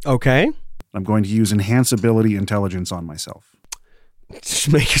action. Okay. I'm going to use Enhance Ability Intelligence on myself.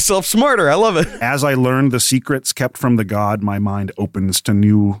 Just make yourself smarter. I love it. As I learn the secrets kept from the god, my mind opens to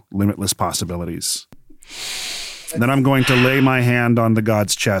new, limitless possibilities. Then I'm going to lay my hand on the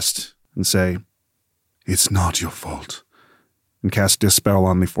god's chest and say, "It's not your fault," and cast Dispel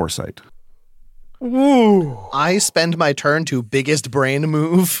on the Foresight. Ooh. I spend my turn to biggest brain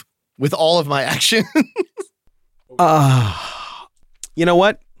move with all of my action. You know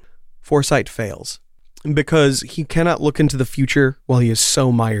what? Foresight fails because he cannot look into the future while he is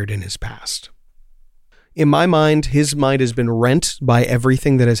so mired in his past. In my mind, his mind has been rent by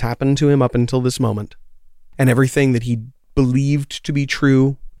everything that has happened to him up until this moment, and everything that he believed to be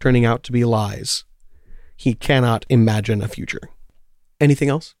true turning out to be lies. He cannot imagine a future. Anything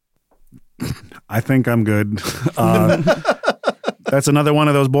else? I think I'm good. That's another one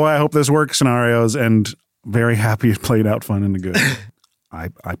of those, boy, I hope this works scenarios, and very happy it played out fun and good.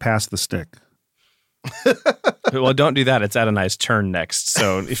 I passed the stick. Well, don't do that. It's Adonai's turn next.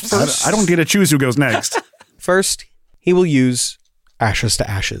 So I don't get to choose who goes next. First, he will use Ashes to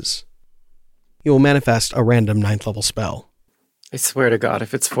Ashes. He will manifest a random 9th level spell. I swear to God,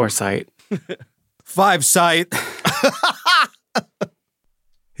 if it's Foresight. 5 sight.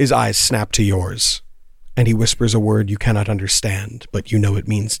 His eyes snap to yours, and he whispers a word you cannot understand, but you know it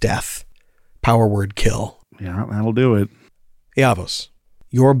means death. Power word kill. Yeah, that'll do it. Iavos,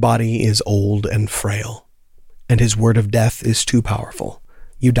 your body is old and frail, and his word of death is too powerful.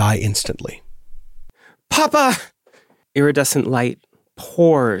 You die instantly. Papa! Iridescent light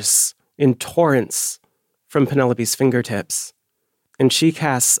pours in torrents from Penelope's fingertips, and she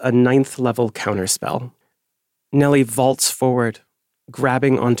casts a 9th level counterspell. Nellie vaults forward,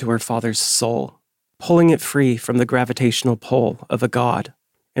 grabbing onto her father's soul, pulling it free from the gravitational pull of a god,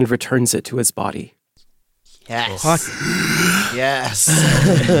 and returns it to his body. Yes. Yes.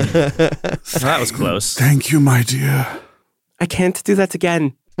 That was close. Thank you, my dear. I can't do that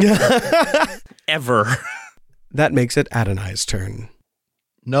again. Ever. That makes it Adonai's turn.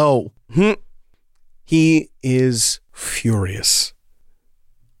 No. He is furious.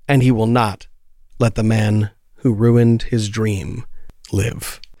 And he will not let the man who ruined his dream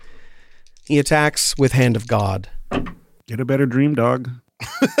live. He attacks with Hand of God. Get a better dream, dog.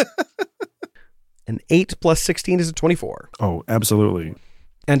 An 8 plus 16 is a 24. Oh, absolutely.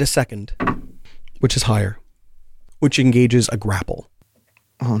 And a second, which is higher, which engages a grapple.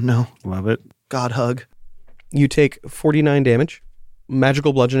 Oh, no. Love it. God hug. You take 49 damage,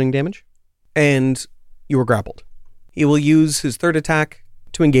 magical bludgeoning damage, and you are grappled. He will use his third attack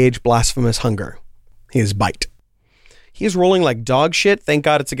to engage Blasphemous Hunger, his bite. He is rolling like dog shit. Thank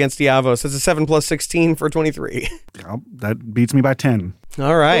God it's against Diavos. It's a 7 plus 16 for 23. Oh, that beats me by 10.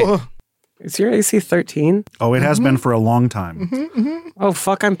 All right. Oh. Is your AC 13? Oh, it has been for a long time. Oh,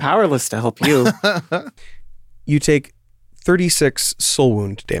 fuck, I'm powerless to help you. You take 36 soul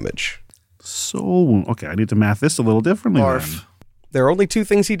wound damage. Soul wound. Okay, I need to math this a little differently. Barf. Then. There are only two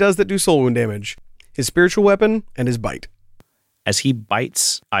things he does that do soul wound damage. His spiritual weapon and his bite. As he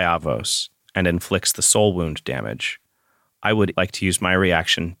bites Iavos and inflicts the soul wound damage, I would like to use my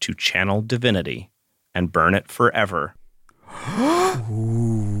reaction to channel divinity and burn it forever.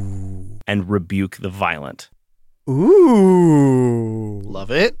 And rebuke the violent. Ooh.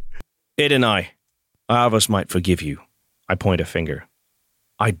 Love it. Idenai, Iavos might forgive you. I point a finger.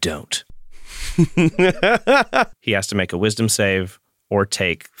 I don't. He has to make a wisdom save or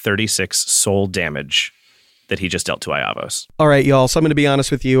take 36 soul damage that he just dealt to Iavos. All right, y'all. So I'm going to be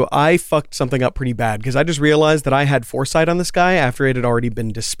honest with you. I fucked something up pretty bad because I just realized that I had foresight on this guy after it had already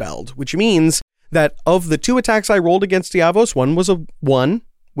been dispelled, which means that of the two attacks I rolled against Diavos, one was a 1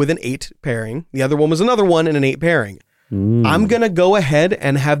 with an 8 pairing. The other one was another 1 and an 8 pairing. I'm going to go ahead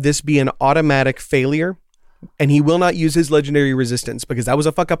and have this be an automatic failure, and he will not use his legendary resistance because that was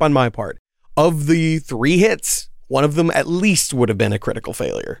a fuck up on my part. Of the 3 hits, one of them at least would have been a critical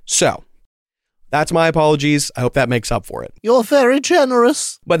failure. So that's my apologies. I hope that makes up for it. You're very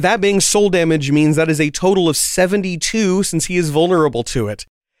generous. But that being soul damage means that is a total of 72 since he is vulnerable to it.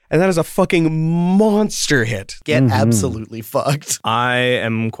 And that is a fucking monster hit. Get absolutely fucked. I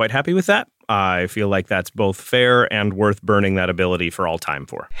am quite happy with that. I feel like that's both fair and worth burning that ability for all time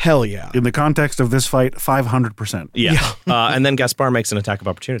for. Hell yeah. In the context of this fight, 500%. Yeah. And then Gaspar makes an attack of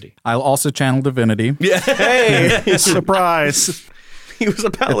opportunity. I'll also channel divinity. Yeah. Hey, surprise. He was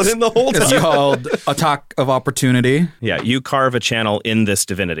a paladin the whole time. It's called Attack of Opportunity. Yeah, you carve a channel in this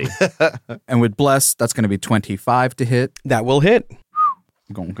divinity. And with Bless, that's going to be 25 to hit. That will hit.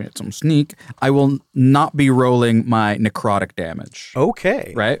 I'm going to get some sneak. I will not be rolling my necrotic damage.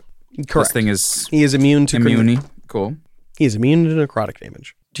 Okay. Right? Correct. This thing is... He is immune to... Cool. He is immune to necrotic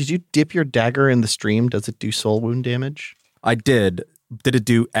damage. Did you dip your dagger in the stream? Does it do soul wound damage? I did. Did it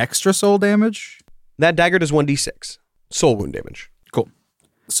do extra soul damage? That dagger does 1d6 soul wound damage. Cool.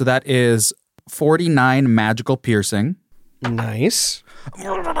 So that is 49 magical piercing. Nice.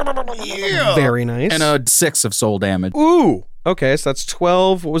 Yeah. Very nice. And a 6 of soul damage. Ooh. Okay, so that's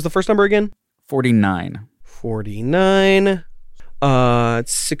 12. What was the first number again? 49. 49.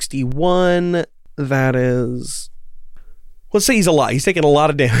 It's 61. That is... Let's say he's a lot. He's taking a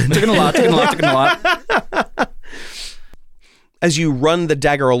lot of damage. Taking a lot. As you run the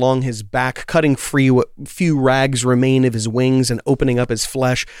dagger along his back, cutting free what few rags remain of his wings and opening up his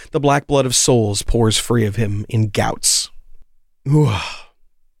flesh, the black blood of souls pours free of him in gouts. Ooh.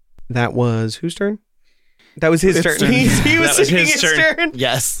 That was whose turn? That was his turn. He was taking his turn.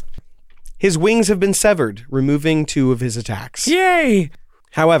 Yes. His wings have been severed, removing 2 of his attacks. Yay!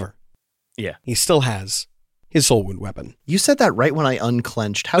 However, yeah, he still has his soul wound weapon. You said that right when I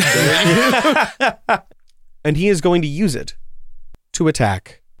unclenched. How dare you? And he is going to use it to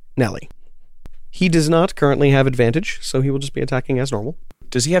attack Nelly. He does not currently have advantage, so he will just be attacking as normal.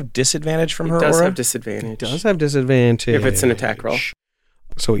 Does he have disadvantage from her He does aura? have disadvantage. He does have disadvantage. If it's an attack roll.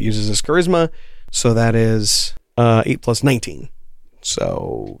 So it uses his charisma. So that is 8 plus 19.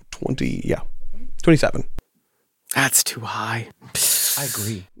 So 27. That's too high. I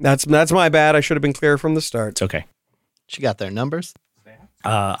agree. That's my bad. I should have been clear from the start. It's okay. She got their numbers.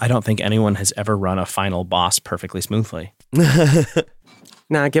 I don't think anyone has ever run a final boss perfectly smoothly.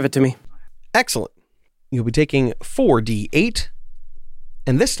 Nah, give it to me. Excellent. You'll be taking 4d8.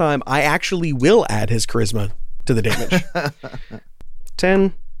 And this time, I actually will add his charisma to the damage.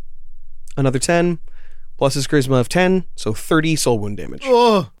 10. Another 10. Plus his charisma of 10. So 30 soul wound damage.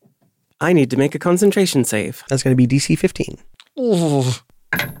 Oh. I need to make a concentration save. That's going to be DC 15. Oh.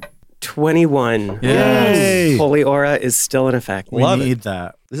 21. Yes. Holy Aura is still in effect. We need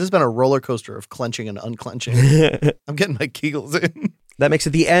that. This has been a roller coaster of clenching and unclenching. I'm getting my Kegels in. That makes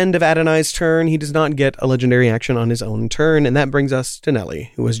it the end of Adonai's turn. He does not get a legendary action on his own turn, and that brings us to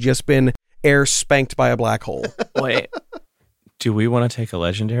Nelly, who has just been air spanked by a black hole. Wait. Do we want to take a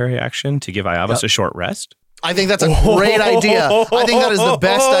legendary action to give Iavos a short rest? I think that's a great idea. I think that is the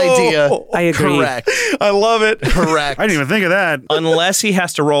best idea. I agree. Correct. I love it. Correct. I didn't even think of that. Unless he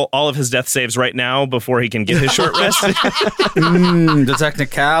has to roll all of his death saves right now before he can get his short rest. The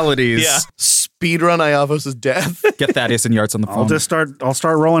technicalities. Yeah. Speedrun Iavos' death. Get Thaddeus and Yarts on the phone. I'll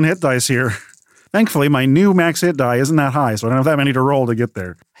start rolling hit dice here. Thankfully, my new max hit die isn't that high, so I don't have that many to roll to get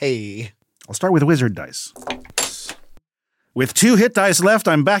there. Hey. I'll start with wizard dice. With 2 hit dice left,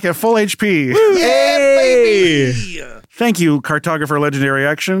 I'm back at full HP. Yeah, baby! Thank you, Cartographer Legendary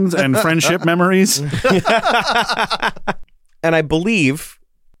Actions and Friendship Memories. And I believe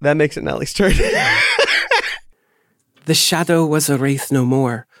that makes it Nelly's turn. The shadow was a wraith no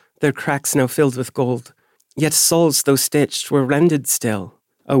more, their cracks now filled with gold. Yet souls, though stitched, were rended still,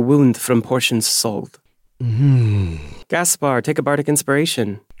 a wound from portions sold. Gaspar, take a bardic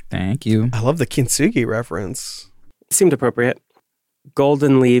inspiration. Thank you. I love the Kintsugi reference. Seemed appropriate.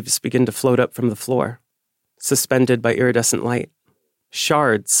 Golden leaves begin to float up from the floor, suspended by iridescent light,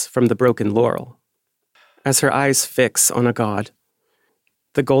 shards from the broken laurel. As her eyes fix on a god,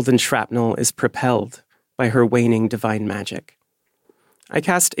 the golden shrapnel is propelled by her waning divine magic. I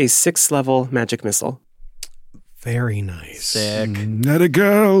cast a 6th level magic missile. Very nice. Sick. Not a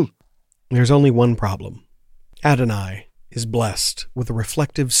girl. There's only one problem. Adonai is blessed with a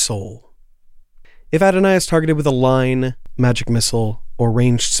reflective soul. If Adonai is targeted with a line, magic missile, or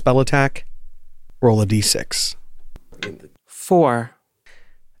ranged spell attack, roll a d6. 4.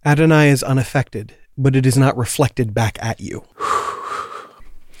 Adonai is unaffected, but it is not reflected back at you.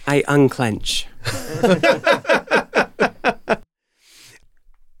 I unclench.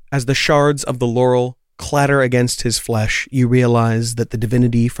 As the shards of the laurel clatter against his flesh, you realize that the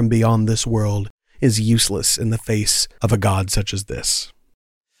divinity from beyond this world is useless in the face of a god such as this.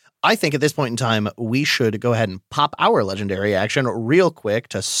 I think at this point in time, we should go ahead and pop our legendary action real quick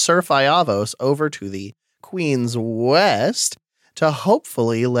to surf Iavos over to the Queen's West to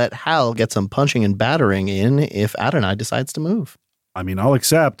hopefully let Hal get some punching and battering in if Adonai decides to move. I mean, I'll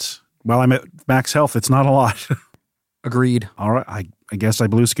accept. While I'm at max health, it's not a lot. Agreed. All right, I guess I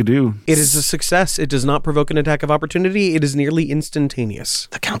blew skidoo. It is a success. It does not provoke an attack of opportunity. It is nearly instantaneous.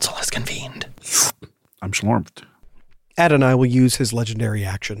 The council has convened. I'm slurped. Adonai will use his legendary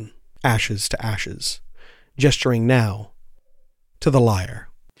action, Ashes to Ashes, gesturing now to the lyre.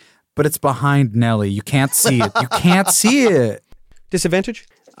 But it's behind Nelly. You can't see it. You can't see it. Disadvantage?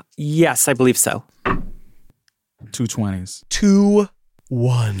 Yes, I believe so. 2 20s. 2-1.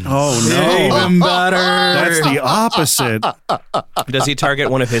 Oh, no. Even better. That's the opposite. Does he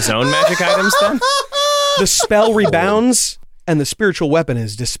target one of his own magic items then? The spell rebounds, and the spiritual weapon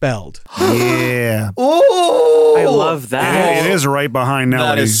is dispelled. Yeah. Oh, I love that. It is right behind Nelly.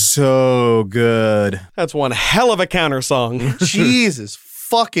 That is so good. That's one hell of a counter song. Jesus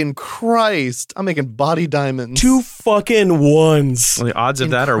fucking Christ. I'm making body diamonds. 2 fucking ones. Well, the odds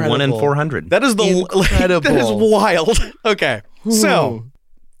of that are 1 in 400. That is Incredible. that is wild. Okay. So,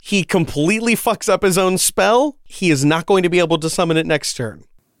 he completely fucks up his own spell. He is not going to be able to summon it next turn.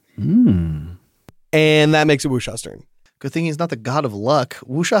 And that makes it Wushaw's turn. Good thing he's not the god of luck.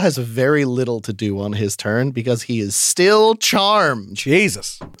 Wusha has very little to do on his turn because he is still charmed.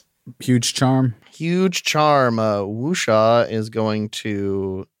 Jesus. Huge charm. Huge charm. Wusha is going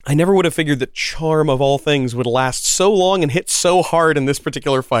to... I never would have figured that charm of all things would last so long and hit so hard in this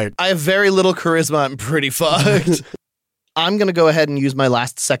particular fight. I have very little charisma. I'm pretty fucked. I'm going to go ahead and use my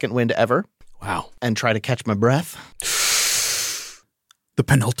last second wind ever. Wow. And try to catch my breath. The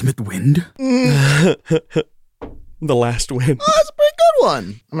penultimate wind. The last wind. Oh, that's a pretty good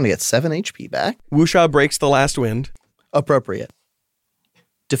one. I'm going to get 7 HP back. Wusha breaks the last wind. Appropriate.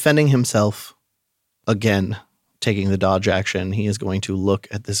 Defending himself, again, taking the dodge action, he is going to look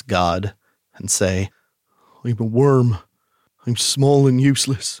at this god and say, I'm a worm. I'm small and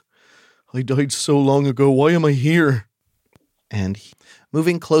useless. I died so long ago. Why am I here? And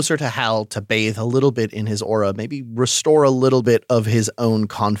moving closer to Hal to bathe a little bit in his aura, maybe restore a little bit of his own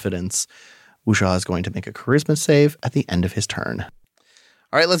confidence, Wusha is going to make a charisma save at the end of his turn.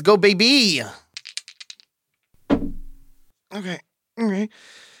 All right, let's go, baby. Okay.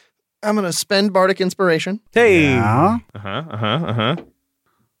 I'm going to spend Bardic Inspiration. Hey. Yeah.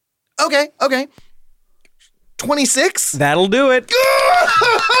 Okay. 26? That'll do it.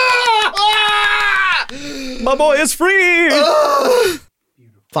 My boy is free.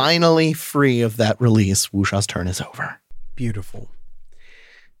 Finally free of that release. Wusha's turn is over. Beautiful.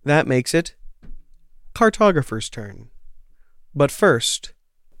 That makes it Cartographer's turn. But first,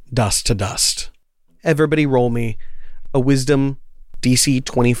 dust to dust. Everybody roll me a wisdom DC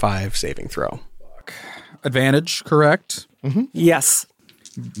 25 saving throw. Advantage, correct? Mm-hmm. Yes.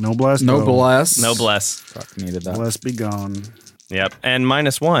 No bless. No bless. No bless. Fuck, needed that. Bless be gone. Yep. And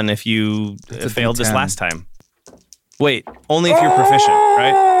 -1 if you failed this D10. last time. Wait, only if you're proficient,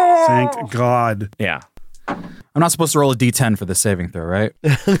 right? Thank God. Yeah. I'm not supposed to roll a D10 for the saving throw, right?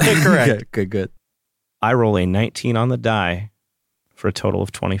 Correct. Okay, good. I roll a 19 on the die for a total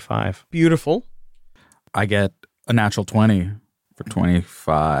of 25. Beautiful. I get a natural 20 for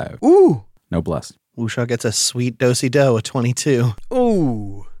 25. Ooh. No bless. Wusha gets a sweet dosey-do at 22.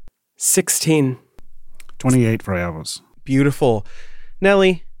 Ooh. 16. 28 for Avos. Beautiful.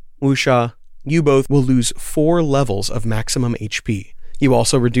 Nelly, Wusha, you both will lose 4 levels of maximum HP. You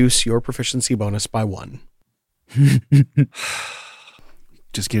also reduce your proficiency bonus by 1.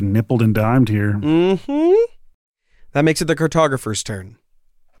 Just getting nippled and dimed here. Mm-hmm. That makes it the cartographer's turn.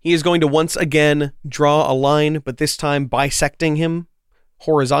 He is going to once again draw a line, but this time bisecting him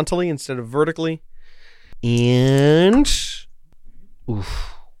horizontally instead of vertically. And...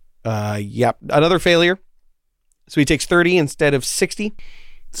 yep, another failure. So he takes 30 instead of 60.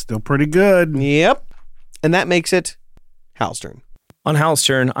 Still pretty good. Yep. And that makes it Hal's turn. On Hal's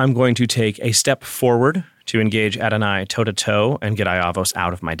turn, I'm going to take a step forward to engage Adonai toe-to-toe and get Iavos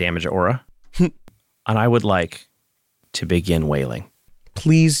out of my damage aura. And I would like to begin wailing.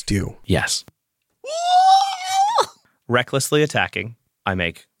 Please do. Yes. Recklessly attacking, I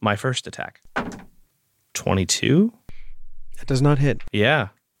make my first attack. 22? That does not hit. Yeah.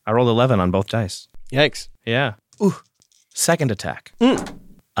 I rolled 11 on both dice. Yikes. Yeah. Ooh. Second attack.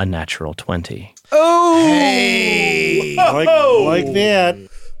 A natural 20. Oh! Hey! Like that.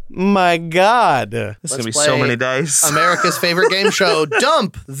 My God. This is going to be Let's so play many dice. America's favorite game show,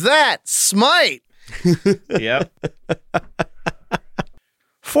 Dump That Smite. Yep.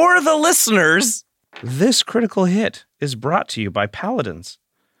 For the listeners, this critical hit is brought to you by Paladins.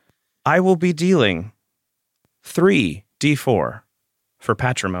 I will be dealing 3d4 for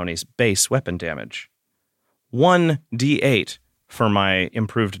Patrimony's base weapon damage, 1d8 for my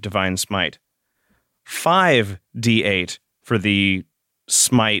improved Divine Smite, 5d8 for the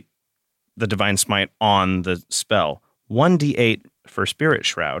smite, the Divine Smite on the spell, 1d8 for Spirit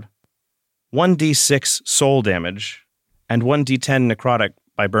Shroud, 1d6 soul damage, and 1d10 necrotic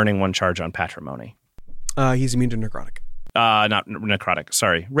by burning 1 charge on Patrimony. He's immune to necrotic. Not necrotic,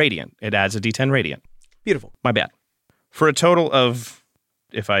 sorry. Radiant. It adds a d10 radiant. Beautiful. My bad. For a total of,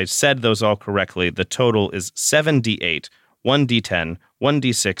 if I said those all correctly, the total is 7d8, 1d10,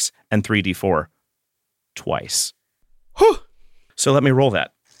 1d6, and 3d4 twice. Whew. So let me roll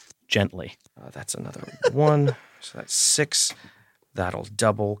that gently. That's another 1. So that's 6. That'll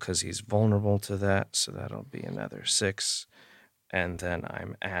double because he's vulnerable to that. So that'll be another 6. And then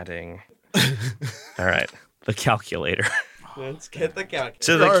I'm adding... All right. The calculator. Let's get the calculator.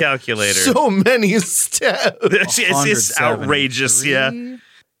 To the calculator. So many steps. It's outrageous, yeah.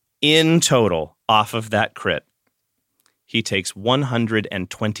 In total, off of that crit, he takes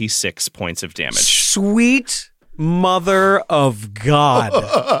 126 points of damage. Sweet mother of God.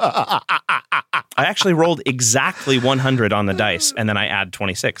 I actually rolled exactly 100 on the dice, and then I add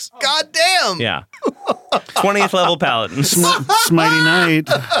 26. God damn. Yeah. 20th level paladin. Smitey Knight.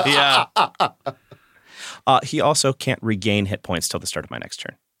 Yeah. He also can't regain hit points till the start of my next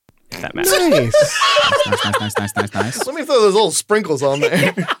turn, if that matters. Nice. Let me throw those little sprinkles on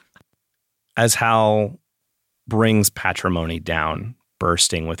there. As Hal brings Patrimony down,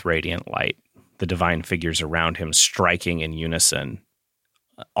 bursting with radiant light, the divine figures around him striking in unison,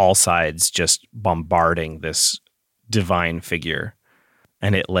 all sides just bombarding this divine figure,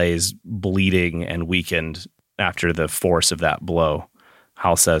 and it lays bleeding and weakened after the force of that blow.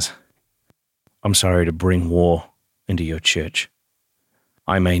 Hal says, I'm sorry to bring war into your church.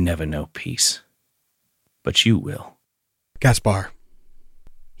 I may never know peace, but you will. Gaspar.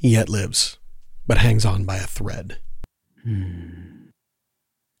 He yet lives, but hangs on by a thread.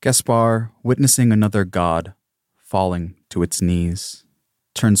 Gaspar, witnessing another god falling to its knees,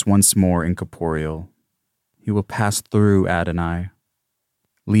 turns once more incorporeal. He will pass through Adonai,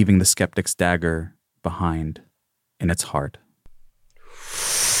 leaving the skeptic's dagger behind in its heart.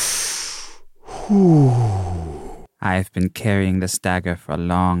 I've been carrying this dagger for a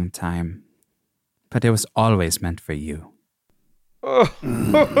long time, but it was always meant for you. That's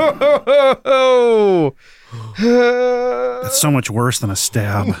so much worse than a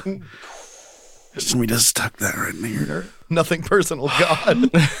stab. Let me just tuck that right in here. Nothing personal,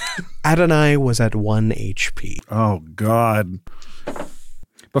 God. Adonai was at 1 HP. Oh, God.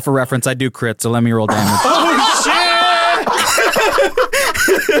 But for reference, I do crit, so let me roll damage. Oh, shit!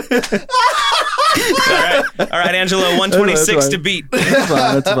 All right, Angelo, 126 to beat.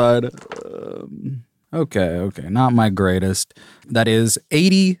 That's fine. Okay. Not my greatest. That is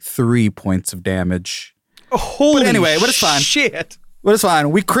 83 points of damage. Holy but anyway, but it's fine. Shit. But it's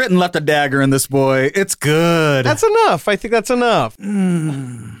fine. We crit and left a dagger in this boy. It's good. That's enough. I think that's enough.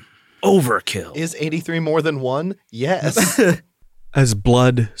 Overkill. Is 83 more than 1? Yes. As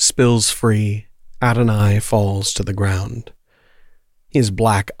blood spills free, Adonai falls to the ground. His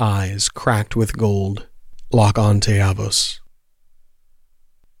black eyes, cracked with gold, lock on to Yavos.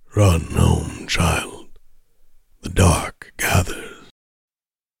 Run home, child. The dark gathers.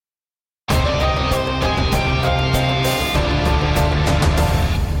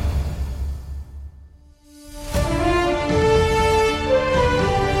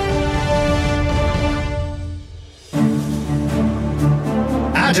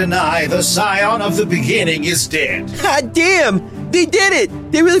 Adonai, the scion of the beginning, is dead. God damn! They did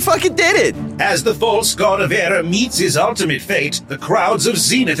it! They really fucking did it! As the false god of error meets his ultimate fate, the crowds of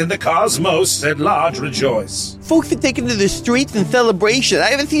Zenith and the cosmos at large rejoice. Folks are taking to the streets in celebration. I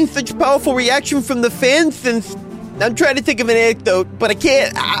haven't seen such powerful reaction from the fans since... I'm trying to think of an anecdote, but I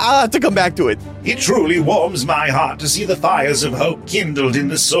can't. I'll have to come back to it. It truly warms my heart to see the fires of hope kindled in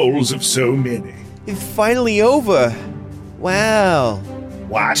the souls of so many. It's finally over. Wow.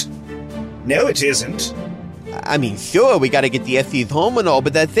 What? No, it isn't. I mean, sure, we gotta get the SCs home and all,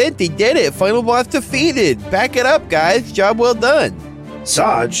 but that's it. They did it. Final boss defeated. Back it up, guys. Job well done.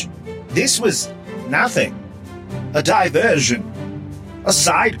 Sarge, this was nothing. A diversion. A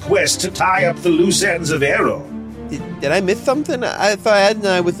side quest to tie up the loose ends of Arrow. Did I miss something? I thought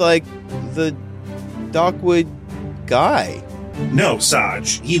Adonai was like the Darkwood guy. No,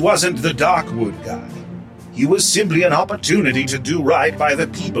 Sarge, he wasn't the Darkwood guy. He was simply an opportunity to do right by the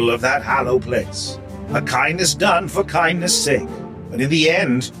people of that hollow place. A kindness done for kindness' sake. But in the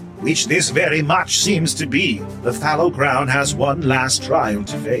end, which this very much seems to be, the fallow crown has one last trial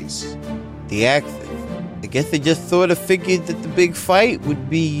to face. The Axis. I guess they just sort of figured that the big fight would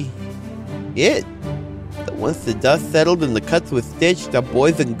be it. That once the dust settled and the cuts were stitched, our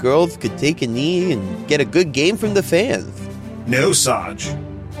boys and girls could take a knee and get a good game from the fans. No, Sarge.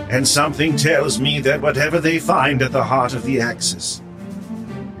 And something tells me that whatever they find at the heart of the Axis,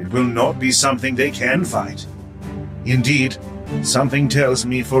 it will not be something they can fight. Indeed, something tells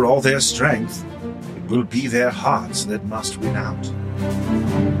me for all their strength, it will be their hearts that must win out.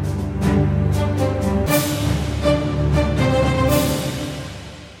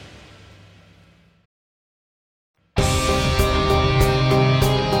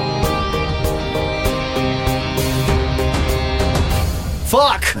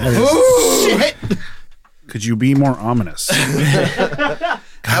 Fuck! Shit! Could you be more ominous?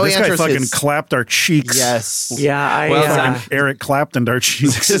 God, this guy fucking clapped our cheeks. Yes. Yeah, Eric Claptoned our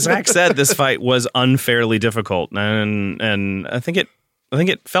cheeks. Zach said this fight was unfairly difficult, and I think it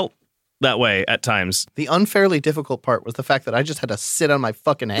felt that way at times. The unfairly difficult part was the fact that I just had to sit on my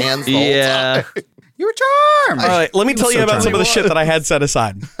fucking hands the whole time. You were charmed. All right, let me tell you about some of the shit that I had set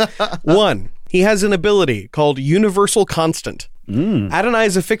aside. One, he has an ability called Universal Constant. Adonai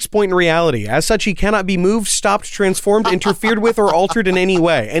is a fixed point in reality. As such, he cannot be moved, stopped, transformed, interfered with, or altered in any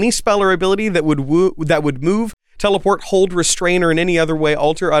way. Any spell or ability that would move, teleport, hold, restrain, or in any other way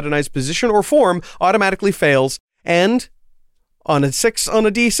alter Adonai's position or form automatically fails, and on a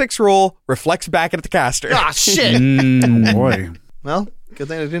D6 roll, reflects back at the caster. Ah, shit! Oh boy. Well, good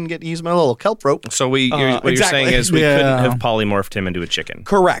thing I didn't get to use my little kelp rope. So what you're saying is we couldn't have polymorphed him into a chicken.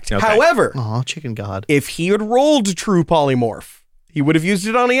 Correct. Okay. However, chicken god. If he had rolled true polymorph, he would have used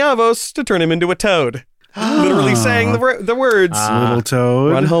it on Iavos to turn him into a toad. Literally saying the words. Little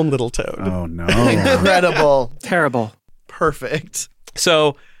toad. Run home, little toad. Oh, no. Incredible. Terrible. Perfect.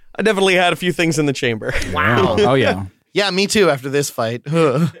 So I definitely had a few things in the chamber. Wow. Oh, yeah. Yeah, me too after this fight.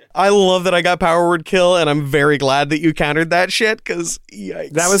 I love that I got power word kill, and I'm very glad that you countered that shit, because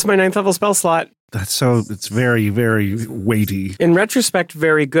yikes. That was my 9th level spell slot. It's very, very weighty. In retrospect,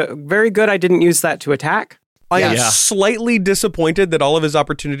 very good. Very good I didn't use that to attack. I am slightly disappointed that all of his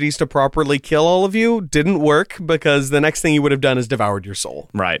opportunities to properly kill all of you didn't work, because the next thing he would have done is devoured your soul.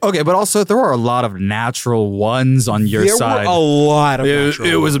 Right. Okay, but also there were a lot of natural ones on your side. There were a lot of natural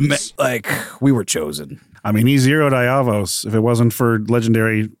It was ones. like we were chosen. I mean, he zeroed Iavos. If it wasn't for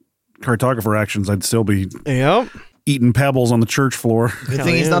legendary cartographer actions, I'd still be eating pebbles on the church floor. Good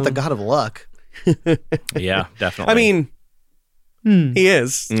thing he's not the god of luck. Yeah, definitely. I mean, he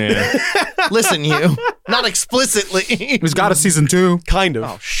is. Yeah. Listen, you. Not explicitly. He's got a season 2. Kind of.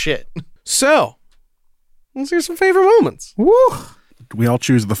 Oh, shit. So, let's hear some favorite moments. Woo! We all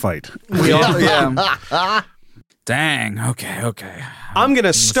choose the fight. We all, yeah. Dang. Okay. I'm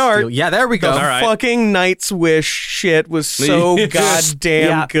gonna start. Yeah, there we go. The All right. fucking Knight's Wish shit was so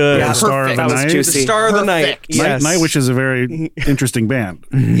goddamn good. Yeah, Star of the Night. juicy. Star of the Night. Yes. Nightwish is a very interesting band.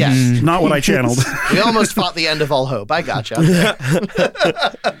 Yes. Not what I channeled. We almost fought the end of all hope. I gotcha.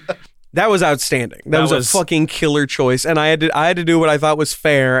 That was outstanding. That was a fucking killer choice, and I had to do what I thought was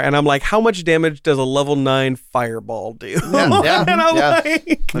fair. And I'm like, how much damage does a level 9 fireball do? Yeah, and I'm yeah.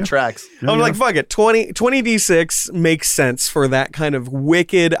 like, That tracks. I'm like, fuck it. 20 d6 makes sense for that kind of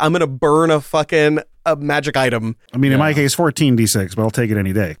wicked. I'm gonna burn a magic item. I mean, in my case, 14d6, but I'll take it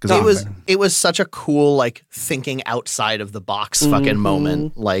any day. It was such a cool, like, thinking outside of the box fucking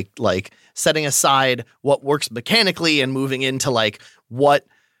moment. Like setting aside what works mechanically and moving into like what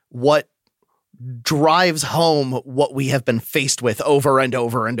drives home what we have been faced with over and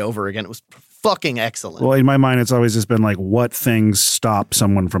over and over again. It was fucking excellent. Well, in my mind, it's always just been like, what things stop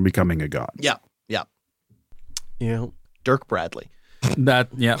someone from becoming a god? Yeah. Dirk Bradley.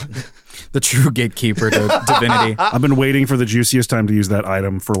 The true gatekeeper to divinity. I've been waiting for the juiciest time to use that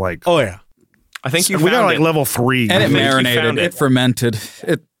item for like. Oh yeah, I think you we got found like it. level 3, And it marinated. It fermented.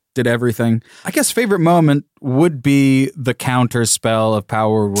 It did everything. I guess favorite moment would be the counter spell of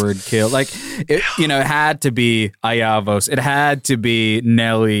power word kill. Like, it had to be Ayavos. It had to be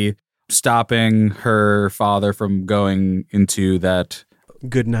Nelly stopping her father from going into that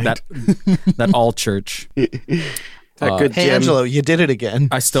good night. That all church. That good Hey, gym. Angelo, you did it again.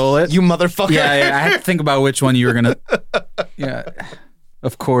 I stole it. You motherfucker. Yeah. I had to think about which one you were gonna. Yeah,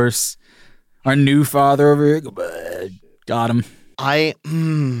 of course. Our new father over here. Got him.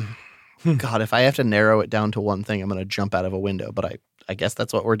 God, if I have to narrow it down to one thing, I'm going to jump out of a window, but I guess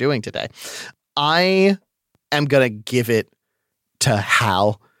that's what we're doing today. I am going to give it to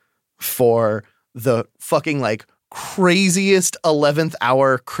Hal for the fucking like craziest 11th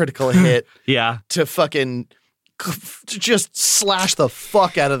hour critical hit Yeah. to fucking to just slash the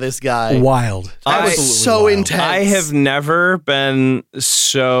fuck out of this guy. Wild. That was so intense. I have never been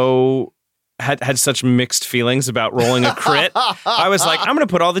so had such mixed feelings about rolling a crit. I was like, I'm going to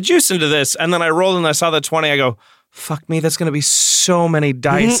put all the juice into this. And then I rolled and I saw the 20. I go, fuck me, that's going to be so many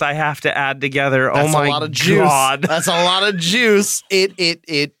dice I have to add together. That's oh my a lot of juice. God. That's a lot of juice.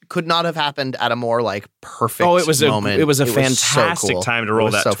 It could not have happened at a more like perfect Oh, it was moment. it was a so fantastic cool. time to roll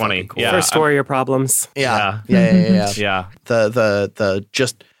It was that so 20. fucking cool. Yeah. First warrior problems. Yeah. Yeah. The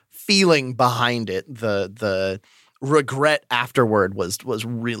just feeling behind it, the regret afterward was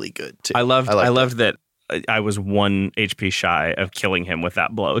really good too. I loved that I was 1 HP shy of killing him with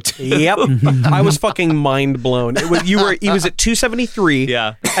that blow too. Yep. I was fucking mind blown. He was at 273.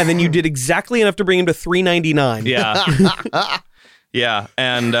 Yeah. And then you did exactly enough to bring him to 399. Yeah. Yeah.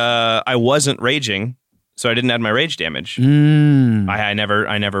 And I wasn't raging, so I didn't add my rage damage. I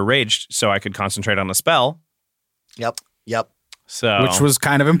never raged, so I could concentrate on the spell. Yep. So Which was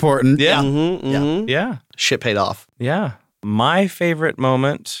kind of important. Yeah. Yeah. Shit paid off. Yeah. My favorite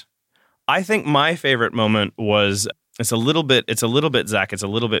moment, I think my favorite moment was it's a little bit Zach, it's a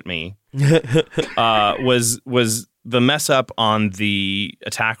little bit me. Was the mess up on the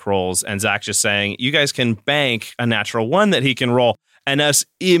attack rolls and Zach just saying, you guys can bank a natural 1 that he can roll. And us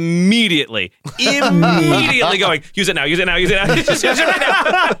immediately going, use it now. Just use it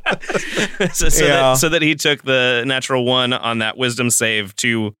right now. so that he took the natural 1 on that wisdom save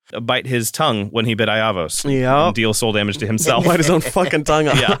to bite his tongue when he bit Ayavos. Yeah. And deal soul damage to himself. Bite his own fucking tongue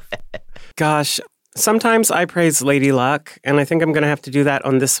off. Yeah. Gosh, sometimes I praise Lady Luck, and I think I'm going to have to do that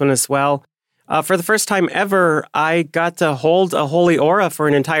on this one as well. For the first time ever, I got to hold a holy aura for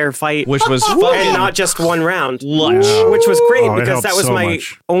an entire fight. Which was and fucking not just one round. Lunch. Which was great Oh, it because helped that was so my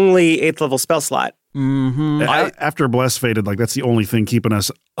much. only 8th level spell slot. Mm-hmm. After Bless faded, like that's the only thing keeping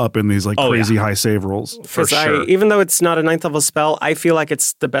us up in these like crazy high save rolls. For sure. Even though it's not a 9th level spell, I feel like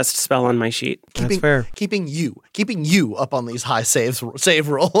it's the best spell on my sheet. That's fair. Keeping you up on these high save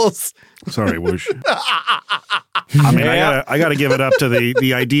rolls. Sorry, Whoosh. I mean, I gotta give it up to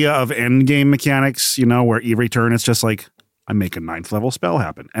the idea of end game mechanics, where every turn it's just like I make a 9th level spell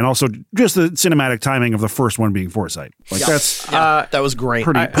happen. And also just the cinematic timing of the first one being Foresight. Like that was great.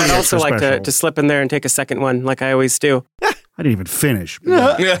 I'd also like to slip in there and take a second one like I always do. I didn't even finish.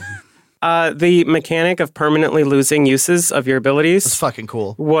 The mechanic of permanently losing uses of your abilities That's fucking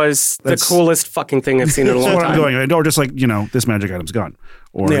cool. was That's- the coolest fucking thing I've seen in a That's long what I'm time. going. Or just like, this magic item's gone.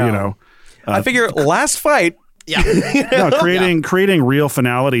 Or, Yeah. I figure last fight. Yeah. creating real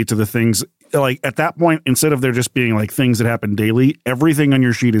finality to the things. Like at that point, instead of there just being like things that happen daily, everything on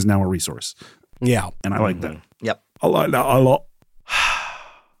your sheet is now a resource. Yeah. And I like that. Yep. I like that a lot.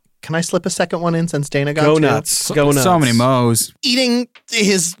 Can I slip a second one in since Dana got Go two? nuts. Go nuts. So many mo's. Eating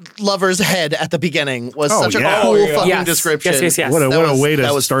his lover's head at the beginning was such a yeah. cool yeah. fucking Yes. description. Yes. What a way that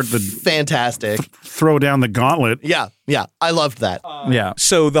to was start the fantastic. throw down the gauntlet. Yeah. I loved that. Yeah.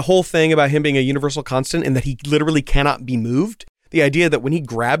 So the whole thing about him being a universal constant and that he literally cannot be moved, the idea that when he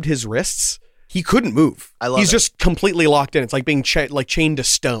grabbed his wrists, he couldn't move. I love He's it. just completely locked in. It's like being chained to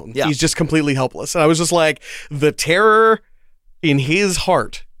stone. Yeah. He's just completely helpless. And I was just like, the terror in his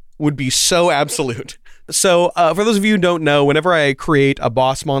heart would be so absolute. So for those of you who don't know, whenever I create a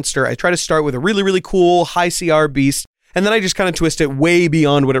boss monster, I try to start with a really, really cool high CR beast, and then I just kind of twist it way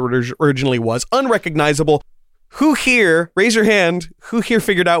beyond what it originally was. Unrecognizable. Who here, raise your hand, who here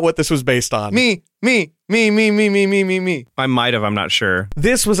figured out what this was based on? Me. I might have. I'm not sure.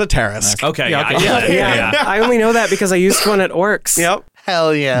 This was a Tarask. Okay. Yeah, Yeah. okay. Yeah. I only know that because I used one at Orcs. Yep.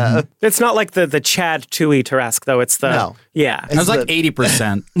 Hell yeah. It's not like the Chad Tui Tarask, though. It's the... No. Yeah. It was like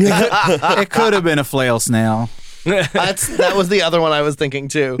 80%. It could have been a flail snail. That was the other one I was thinking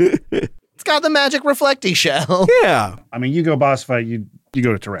too. It's got the magic reflecty shell. Yeah. I mean, you go boss fight, you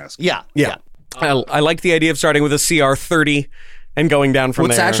go to Tarask. Yeah. I like the idea of starting with a CR 30 and going down from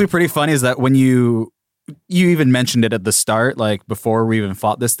What's there. actually pretty funny is that when you even mentioned it at the start, like before we even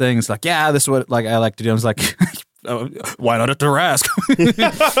fought this thing, it's like, yeah, this is what like I like to do. I was like, why not at Tarask?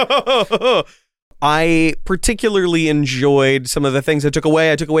 I particularly enjoyed some of the things I took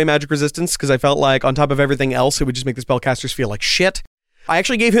away. I took away magic resistance because I felt like on top of everything else, it would just make the spellcasters feel like shit. I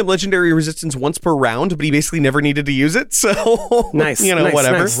actually gave him legendary resistance once per round, but he basically never needed to use it. So, Nice, nice,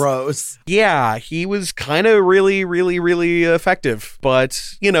 whatever. nice. Gross. Yeah, he was kind of really, really, really effective, but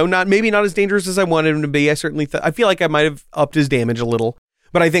maybe not as dangerous as I wanted him to be. I certainly, I feel like I might have upped his damage a little.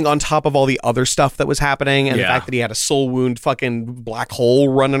 But I think on top of all the other stuff that was happening and the fact that he had a soul wound fucking black hole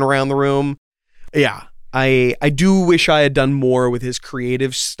running around the room, yeah, I do wish I had done more with his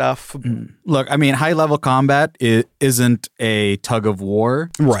creative stuff. Look, I mean, high level combat isn't a tug of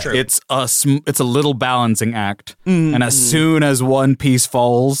war. Right. It's a little balancing act. And as soon as one piece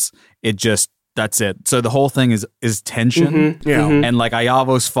falls, that's it. So the whole thing is tension. Yeah. And like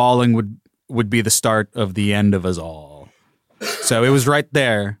Ayavo's falling would be the start of the end of us all. So it was right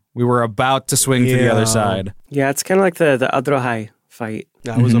there. We were about to swing to the other side. Yeah, it's kind of like the Adrohai fight.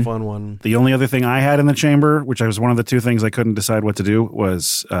 That was a fun one. The only other thing I had in the chamber, which was one of the two things I couldn't decide what to do,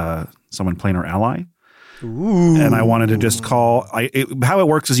 was summon planar ally. Ooh. And I wanted to just call. How it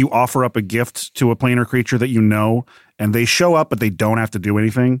works is you offer up a gift to a planar creature that you know, and they show up, but they don't have to do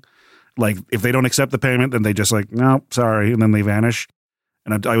anything. Like if they don't accept the payment, then they just like, no, sorry, and then they vanish.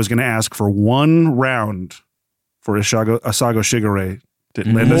 And I was going to ask for one round for Asago Shigure to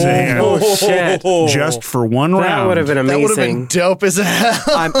lend us a hand. Oh, shit. Just for one round. That would have been That would have amazing. been dope as hell.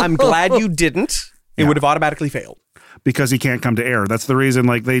 I'm glad you didn't. It would have automatically failed. Because he can't come to air. That's the reason.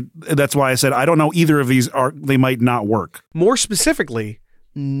 That's why I said I don't know either of these they might not work. More specifically,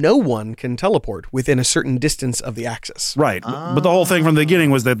 no one can teleport within a certain distance of the axis. Right. But the whole thing from the beginning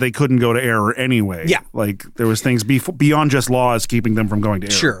was that they couldn't go to air anyway. Yeah. Like there was things beyond just laws keeping them from going to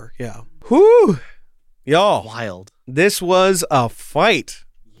air. Sure. Yeah. Whew. Y'all. Wild. This was a fight.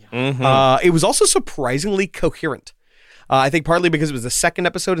 It was also surprisingly coherent. I think partly because it was the second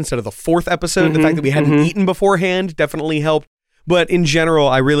episode instead of the fourth episode. The fact that we hadn't eaten beforehand definitely helped. But in general,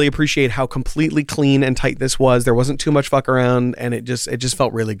 I really appreciate how completely clean and tight this was. There wasn't too much fuck around, and it just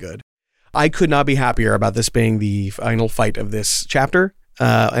felt really good. I could not be happier about this being the final fight of this chapter.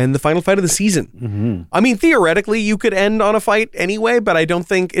 And the final fight of the season. I mean, theoretically, you could end on a fight anyway, but I don't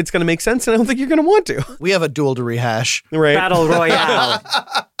think it's going to make sense, and I don't think you're going to want to. We have a duel to rehash. Right? Battle Royale.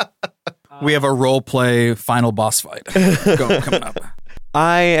 We have a role play final boss fight coming up.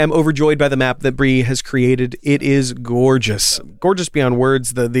 I am overjoyed by the map that Bree has created. It is gorgeous. Gorgeous beyond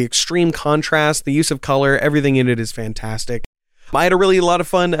words. The extreme contrast, the use of color, everything in it is fantastic. I had a lot of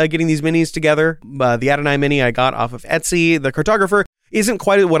fun getting these minis together. The Adonai mini I got off of Etsy. The cartographer isn't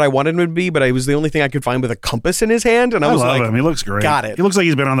quite what I wanted him to be, but it was the only thing I could find with a compass in his hand. And I was love like, him. He looks great. Got it. He looks like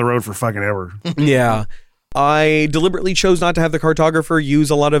he's been on the road for fucking ever. Yeah. I deliberately chose not to have the cartographer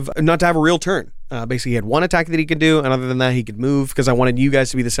not to have a real turn. Basically, he had one attack that he could do, and other than that, he could move because I wanted you guys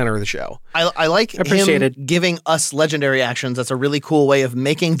to be the center of the show. I like him giving us legendary actions. That's a really cool way of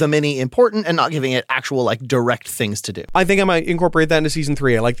making the mini important and not giving it actual direct things to do. I think I might incorporate that into season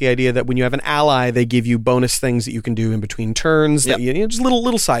 3. I like the idea that when you have an ally, they give you bonus things that you can do in between turns. Yep. That just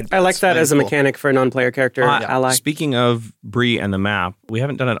little side. I like that as a cool. mechanic for a non-player character ally. Speaking of Bree and the map, we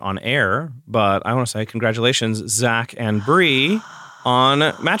haven't done it on air, but I want to say congratulations, Zach and Bree, on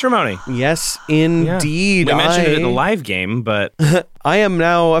matrimony. Yes, indeed. We mentioned it in the live game, but I am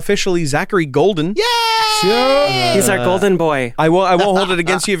now officially Zachary Golden. Yay! He's our golden boy. I won't hold it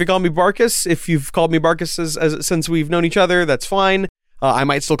against you if you call me Barkus. If you've called me Barkus since we've known each other, that's fine. I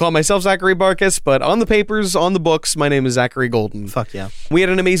might still call myself Zachary Barkus, but on the papers, on the books, my name is Zachary Golden. Fuck yeah. We had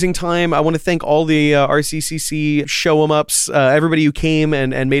an amazing time. I want to thank all the RCCC show-em-ups, everybody who came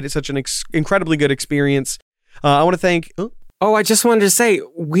and made it such an incredibly good experience. I want to thank... Oh, I just wanted to say,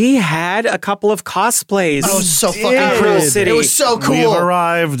 we had a couple of cosplays. That was so fucking cool. City. It was so cool. We've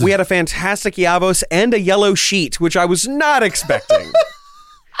arrived. We had a fantastic Yavos and a yellow sheet, which I was not expecting.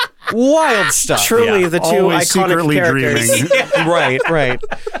 Wild stuff. Truly the two Always iconic secretly characters. dreaming. Right.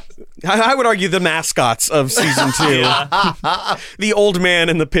 I would argue the mascots of season 2. The old man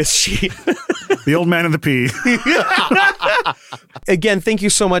and the piss sheet. The old man and the pea. Again, thank you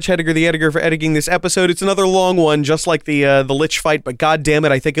so much, Heidegger the Editor, for editing this episode. It's another long one, just like the Lich fight, but god damn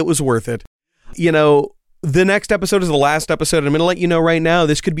it, I think it was worth it. You know, the next episode is the last episode, and I'm going to let you know right now,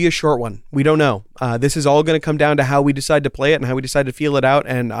 this could be a short one. We don't know. This is all going to come down to how we decide to play it and how we decide to feel it out,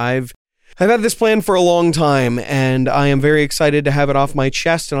 and I've had this plan for a long time, and I am very excited to have it off my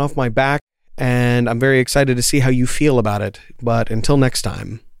chest and off my back, and I'm very excited to see how you feel about it. But until next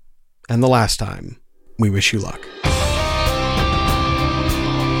time, and the last time, we wish you luck.